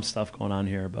summer. some stuff going on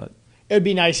here, but It would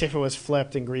be nice if it was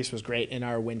flipped and Greece was great in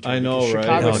our winter. I know, because right?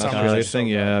 Chicago Yeah, An summers Australia are so thing,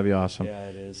 good. yeah, that'd be awesome. yeah,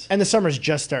 it is. And the summer's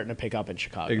just starting to pick up in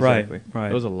Chicago. Exactly.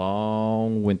 Right. It was a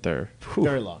long winter.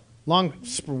 Very long. Long,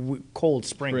 cold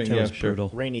spring, Spring, too. yeah, It's brutal.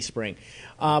 Rainy spring.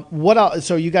 What else?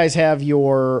 So you guys have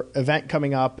your event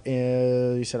coming up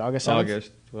in, you said August 7th?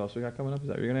 August. What else we got coming up? Is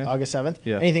that what you're gonna ask? August 7th?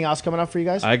 Yeah. Anything else coming up for you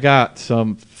guys? I got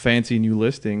some fancy new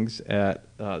listings at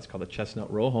it's called the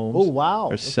Chestnut Row Homes. Oh, wow.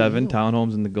 There's Look at 7 you.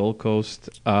 townhomes in the Gold Coast.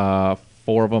 4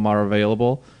 of them are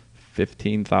available.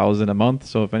 $15,000 a month.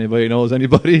 So if anybody knows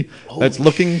anybody that's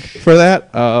looking for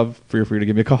that, feel free to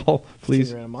give me a call,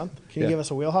 please. $15,000 a month. Can you Yeah. give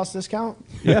us a wheelhouse discount?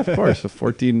 Yeah, of course.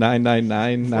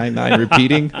 14,999.99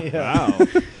 repeating. Wow.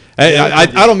 Hey, I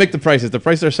don't make the prices. The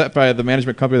prices are set by the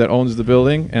management company that owns the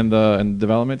building and the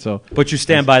development. So But you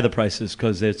stand by the prices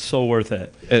because it's so worth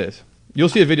it. it is. You'll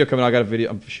see a video coming out. I got a video.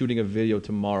 I'm shooting a video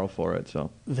tomorrow for it.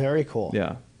 So Very cool.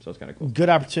 yeah, so it's kind of cool. Good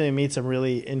opportunity to meet some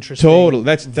really interesting. Total.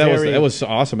 That very was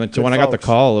awesome. And so good when I got the folks.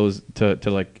 call, it was to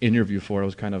like interview for it. I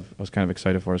was kind of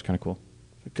excited for it. It was kind of cool.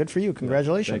 Good for you.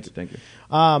 Congratulations. Thank you.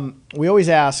 We always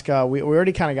ask, we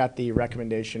already kind of got the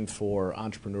recommendation for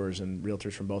entrepreneurs and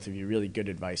realtors from both of you. Really good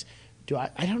advice.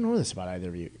 I don't know this about either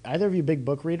of you. Either of you big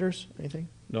book readers? Anything?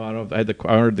 No, I don't. I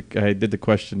did the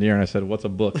questionnaire and I said, "What's a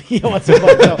book?" Yeah, what's a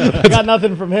book? So, I got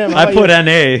nothing from him. How I about put you?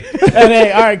 NA.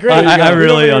 NA. All right, great. I We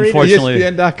really, don't read it. unfortunately-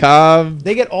 ESPN.com.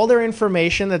 They get all their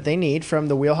information that they need from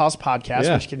the Wheelhouse Podcast,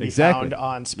 Yeah, which can be exactly. found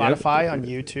on Spotify, on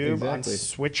YouTube, on Exactly.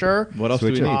 Switcher, What else do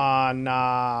we Switch need? it. on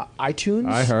iTunes,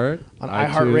 iHeart, on iTunes.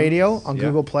 iHeartRadio, on Yeah.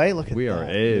 Google Play. Look at We that. are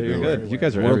You're everywhere. good. You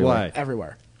guys are Worldwide.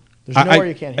 Everywhere. There's nowhere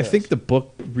you can't hear I think us. the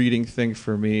book reading thing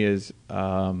for me is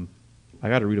I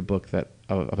got to read a book that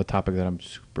of a topic that I'm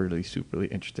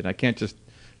superly interested in. I can't just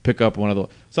pick up one of the.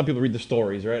 Some people read the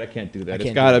stories, right? I can't do that. It's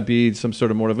can't got do to be some sort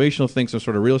of motivational thing, some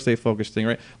sort of real estate focused thing,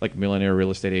 right? Like Millionaire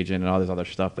Real Estate Agent and all this other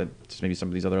stuff that just maybe some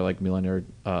of these other like Millionaire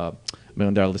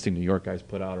Million Dollar Listing New York guys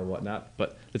put out or whatnot.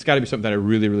 But it's got to be something that I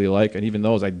really like. And even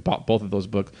those, I bought both of those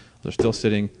books. They're still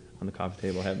sitting on the coffee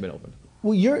table, haven't been opened.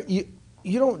 Well, you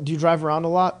don't. Do you drive around a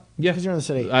lot? Yeah. because you're in the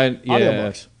city. Yeah,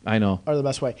 Audiobooks I know. are the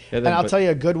best way. Yeah, and then- I'll but- tell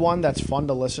you a good one that's fun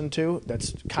to listen to.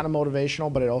 That's kind of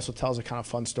motivational, but it also tells a kind of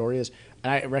fun story. Is,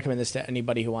 and I recommend this to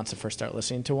anybody who wants to first start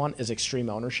listening to one. Is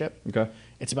Extreme Ownership. Okay.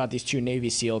 It's about these two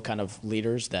Navy SEAL kind of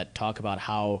leaders that talk about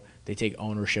how they take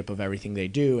ownership of everything they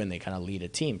do, and they kind of lead a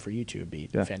team. For you two, it'd be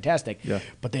Yeah. fantastic. Yeah.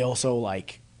 But they also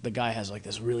like the guy has like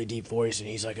this really deep voice, and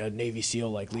he's like a Navy SEAL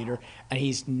like leader, and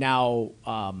he's now.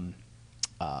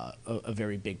 A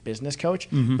very big business coach,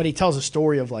 Mm-hmm. but he tells a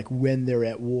story of like when they're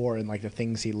at war and like the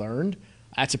things he learned.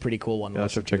 That's a pretty cool one. to Yeah, I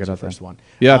listen should to check as it the out then. first one.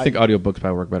 Yeah, I think audiobooks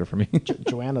probably work better for me.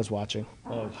 Joanna's watching.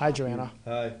 Hi, Joanna.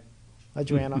 Hi. Hi,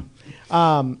 Joanna.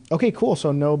 Okay, cool.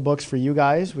 So no books for you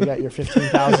guys. We got your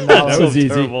 $15,000. That was easy.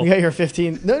 terrible. We got your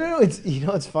 15. No. It's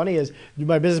what's funny is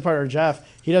my business partner Jeff.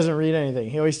 He doesn't read anything.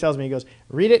 He always tells me, he goes,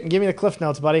 "Read it and give me the cliff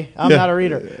notes, buddy. I'm not a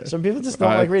reader." Some people just don't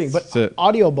like reading, but That's it.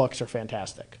 audiobooks are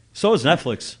fantastic. So is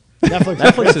Netflix.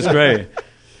 Netflix This is great.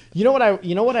 You know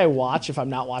what I watch if I'm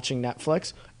not watching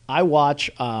Netflix? I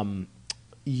watch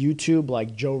YouTube,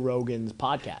 like Joe Rogan's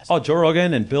podcast. Oh, Joe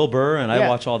Rogan and Bill Burr, and Yeah. I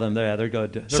watch all them. They're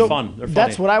good. They're So fun. They're funny.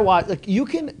 That's what I watch. Like you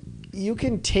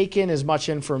can take in as much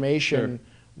information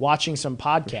watching some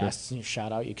podcasts.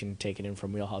 Shout out, you can take it in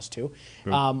from Wheelhouse too.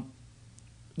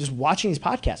 Just watching these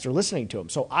podcasts or listening to them.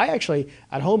 So I actually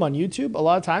at home on YouTube, a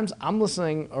lot of times I'm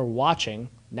listening or watching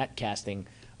netcasting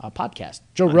podcast.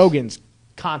 Joe Rogan's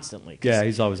constantly. 'cause Yeah,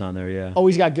 he's always on there. Yeah.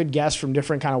 always got good guests from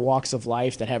different kind of walks of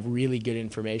life that have really good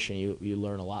information. You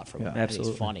learn a lot from it. And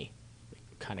absolutely. He's funny.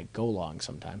 Kind of go long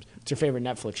sometimes. What's your favorite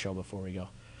Netflix show before we go?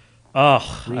 Oh,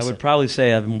 I Recent. would probably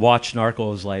say I've watched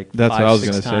Narcos like That's what I was 5-6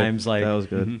 gonna say. times. Like That was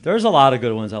good. There's a lot of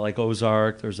good ones. I like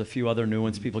Ozark. There's a few other new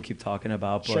ones people keep talking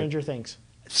about. But Stranger Things.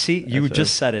 see, you That's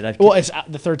just said it. Well, it's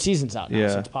the third season's out now, Yeah.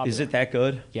 so it's popular. Is it that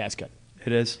good? Yeah, it's good.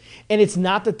 It is. And it's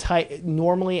not the type.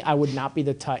 Normally, I would not be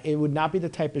the type. It would not be the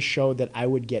type of show that I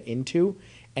would get into.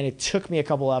 And it took me a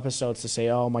couple episodes to say,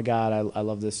 "Oh my god, I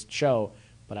love this show,"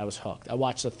 but I was hooked. I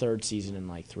watched the third season in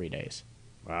like 3 days,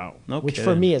 Wow. No which for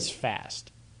kidding. me is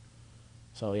fast.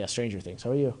 So yeah, Stranger Things.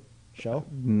 How are you? Show?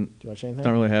 Do you watch anything?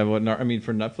 Don't really have what. I mean,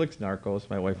 for Netflix, Narcos.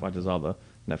 My wife watches all the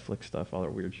Netflix stuff, all the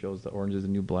weird shows, The Orange is the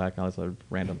New Black, all this other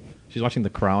random. She's watching The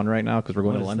Crown right now because we're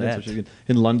going What to is London, that? so she's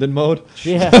in London mode.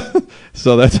 Yeah.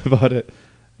 So that's about it.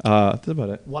 That's about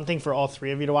it. One thing for all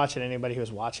three of you to watch, and anybody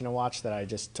who's watching to watch, that I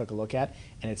just took a look at,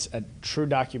 and it's a true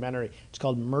documentary. It's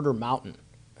called Murder Mountain.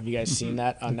 Have you guys seen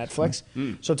that on Netflix?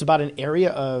 So it's about an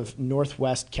area of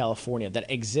Northwest California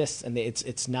that exists, and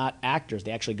it's not actors.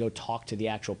 They actually go talk to the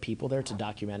actual people there. It's a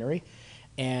documentary,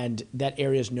 and that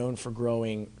area is known for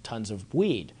growing tons of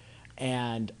weed.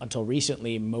 And until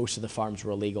recently, most of the farms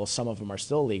were illegal. Some of them are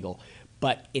still illegal.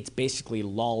 But it's basically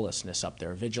lawlessness up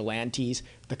there. Vigilantes.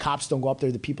 The cops don't go up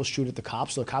there. The people shoot at the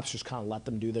cops. So the cops just kind of let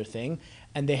them do their thing.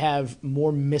 And they have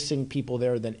more missing people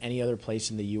there than any other place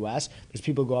in the U.S. There's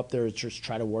people who go up there to just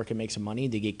try to work and make some money.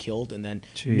 They get killed. And then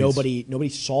Jeez. nobody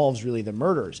solves really the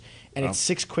murders. And it's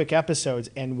 6 quick episodes.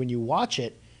 And when you watch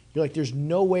it, you're like, there's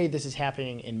no way this is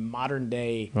happening in modern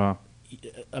day Wow.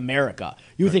 America.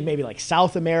 You would think maybe like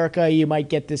South America, you might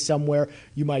get this somewhere.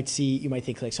 You might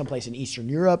think like someplace in Eastern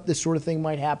Europe, this sort of thing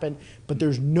might happen. But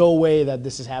there's no way that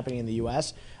this is happening in the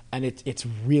U.S. And it's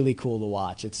really cool to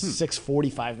watch. It's 6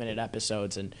 45-minute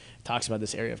episodes and talks about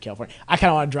this area of California. I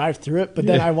kind of want to drive through it, but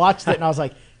then I watched it and I was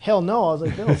like, hell no. I was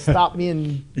like, they don't stop me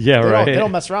and Yeah, they right. They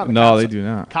don't mess around. The No, cops- they do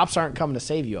not. Cops aren't coming to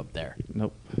save you up there.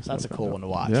 Nope. So that's a cool one to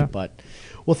watch. Yeah. But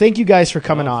well, thank you guys for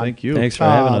coming on. Thank you. Thanks for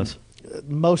having Um, us.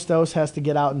 Most those has to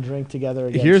get out and drink together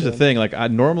again. Here's the soon. thing. Like,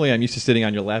 normally I'm used to sitting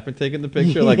on your lap and taking the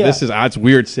picture. Like, Yeah. this is it's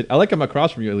weird. I like I'm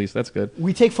across from you at least. That's good.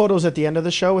 We take photos at the end of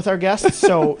the show with our guests.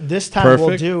 So this time we'll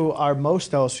Perfect. do our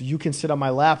Mostos. You can sit on my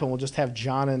lap, and we'll just have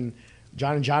John and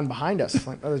John behind us.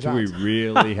 Like other Do we Johns.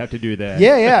 really have to do that?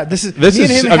 Yeah. This This me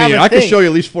and is- him I have mean, a I could thing. show you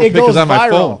at least 4 It pictures goes on my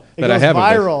viral. phone It that goes I have of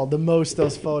this. viral. The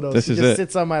Mostos photos. This he is just it.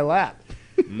 sits on my lap.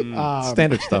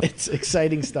 Standard stuff. It's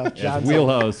exciting stuff. As John's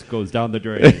wheelhouse goes down the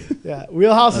drain. Yeah,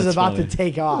 Wheelhouse is That's about funny. to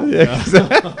take off.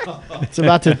 It's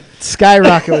about to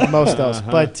skyrocket with Mostos.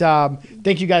 But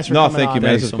thank you guys for No, coming thank on. you, man.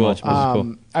 Thanks This is so cool. much, This is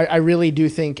cool. I really do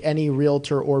think any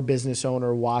realtor or business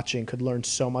owner watching could learn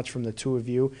so much from the two of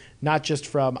you, not just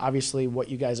from obviously what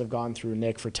you guys have gone through,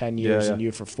 Nick, for 10 years Yeah. and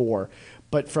you for 4,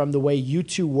 but from the way you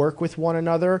two work with one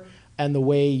another and the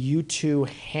way you two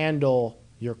handle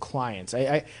your clients.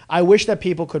 I wish that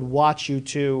people could watch you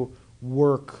two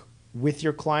work with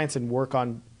your clients and work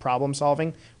on problem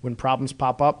solving when problems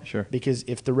pop up. Sure. Because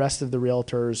if the rest of the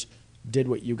realtors did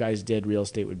what you guys did, real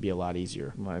estate would be a lot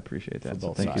easier I appreciate for that. So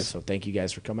both thank sides. you. So thank you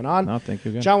guys for coming on. No, thank you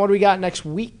again. John, what do we got next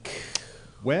week?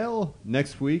 Well,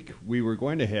 next week we were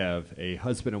going to have a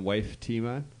husband and wife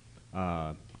team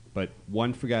on, but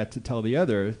one forgot to tell the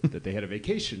other that they had a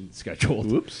vacation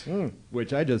scheduled. Whoops.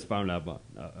 Which I just found out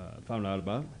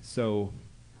about. So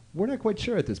we're not quite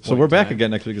sure at this point. So we're in back time.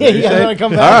 again next week. Is Yeah, that what you you guys say? wanna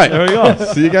come All back? right. There we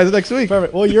go. See you guys next week.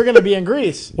 Perfect. Well, you're going to be in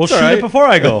Greece. We'll It's all shoot right. it before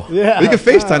I go. Yeah. We can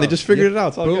FaceTime. They just figured it out.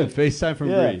 It's all Boom! good. FaceTime from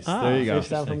Yeah. Greece. There you go.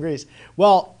 FaceTime from Greece.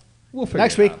 Well, We'll figure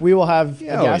next it week out. we will have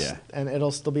Yeah, a oh, guest, yeah. and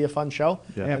it'll still be a fun show.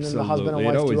 Yeah. And then the husband and Absolutely. It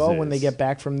wife always duo, when they is. get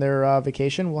back from their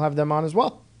vacation, we'll have them on as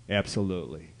well.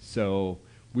 Absolutely. So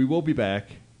we will be back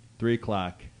 3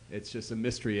 o'clock. It's just a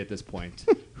mystery at this point.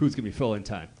 Who's going to be filling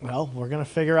time? Well, we're going to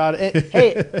figure out it.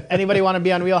 Hey, anybody want to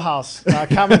be on Wheelhouse?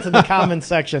 Comment in the comments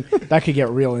section. That could get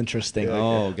real interesting.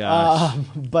 Oh gosh.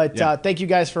 But Yeah. thank you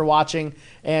guys for watching.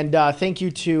 And thank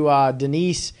you to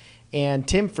Denise and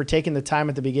Tim for taking the time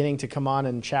at the beginning to come on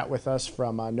and chat with us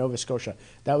from Nova Scotia.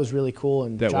 That was really cool.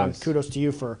 And That John, was. kudos to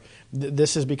you for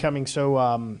this is becoming so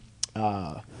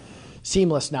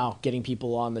seamless now, getting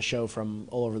people on the show from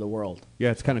all over the world.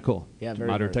 Yeah, it's kind of cool. Yeah, very,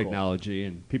 modern very cool. technology,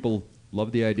 and people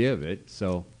love the idea of it.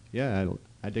 So yeah,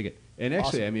 I dig it. And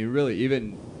actually, Awesome. I mean, really,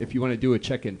 even if you want to do a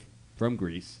check-in from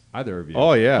Greece, either of you.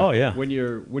 Oh, yeah. Oh, yeah. When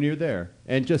you're there,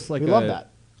 and just like We love that.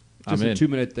 just I'm a in.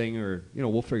 2-minute thing, or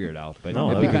we'll figure it out. But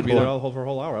No, it'd that'd be We be could kinda be cool. there all for a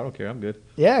whole hour. I don't care. I'm good.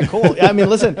 Yeah, cool. I mean,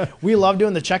 listen, we love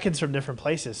doing the check-ins from different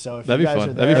places. So if That'd you be guys fun.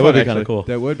 are That'd there, be That fun, would be actually. kind of cool.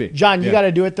 That would be. John, you Yeah. got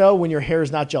to do it though when your hair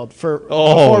is not gelled.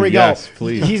 Oh, Before we yes, go,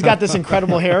 please. he's got this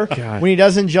incredible hair. When he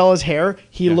doesn't gel his hair,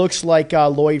 he Yeah. looks like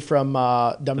Lloyd from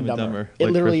Dumb and and Dumber. Dumber. It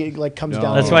Like literally Chris- comes No.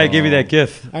 down. That's why I gave you that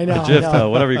GIF. I know, The GIF, I know.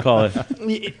 whatever you call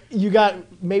it. You got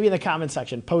maybe in the comment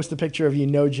section, post a picture of you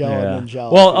no gel and then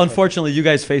gel. Well, unfortunately, you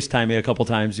guys FaceTime me a couple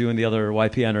times, you and the other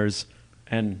YPNers,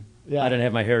 and Yeah. I didn't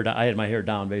have my hair. I had my hair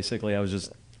down basically. I was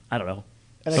just, I don't know.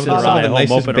 And I Some saw of that. the home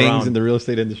nicest moping bangs around. in the real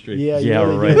estate industry. Yeah, you Yeah,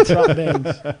 really right. did. Trump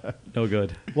bangs. No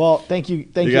good. Well, thank you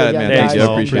got it, again, man. guys. Thanks, Thanks, I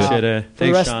Mo. appreciate Appreciate For it. the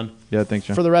Thanks, rest- John. Yeah, thanks,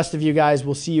 John. For the rest of you guys,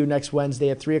 we'll see you next Wednesday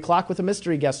at 3 o'clock with a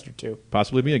mystery guest or two.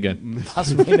 Possibly me again.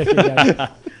 Possibly Nick again.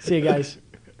 See you guys.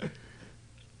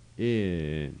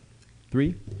 In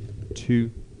 3,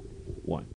 2, 1.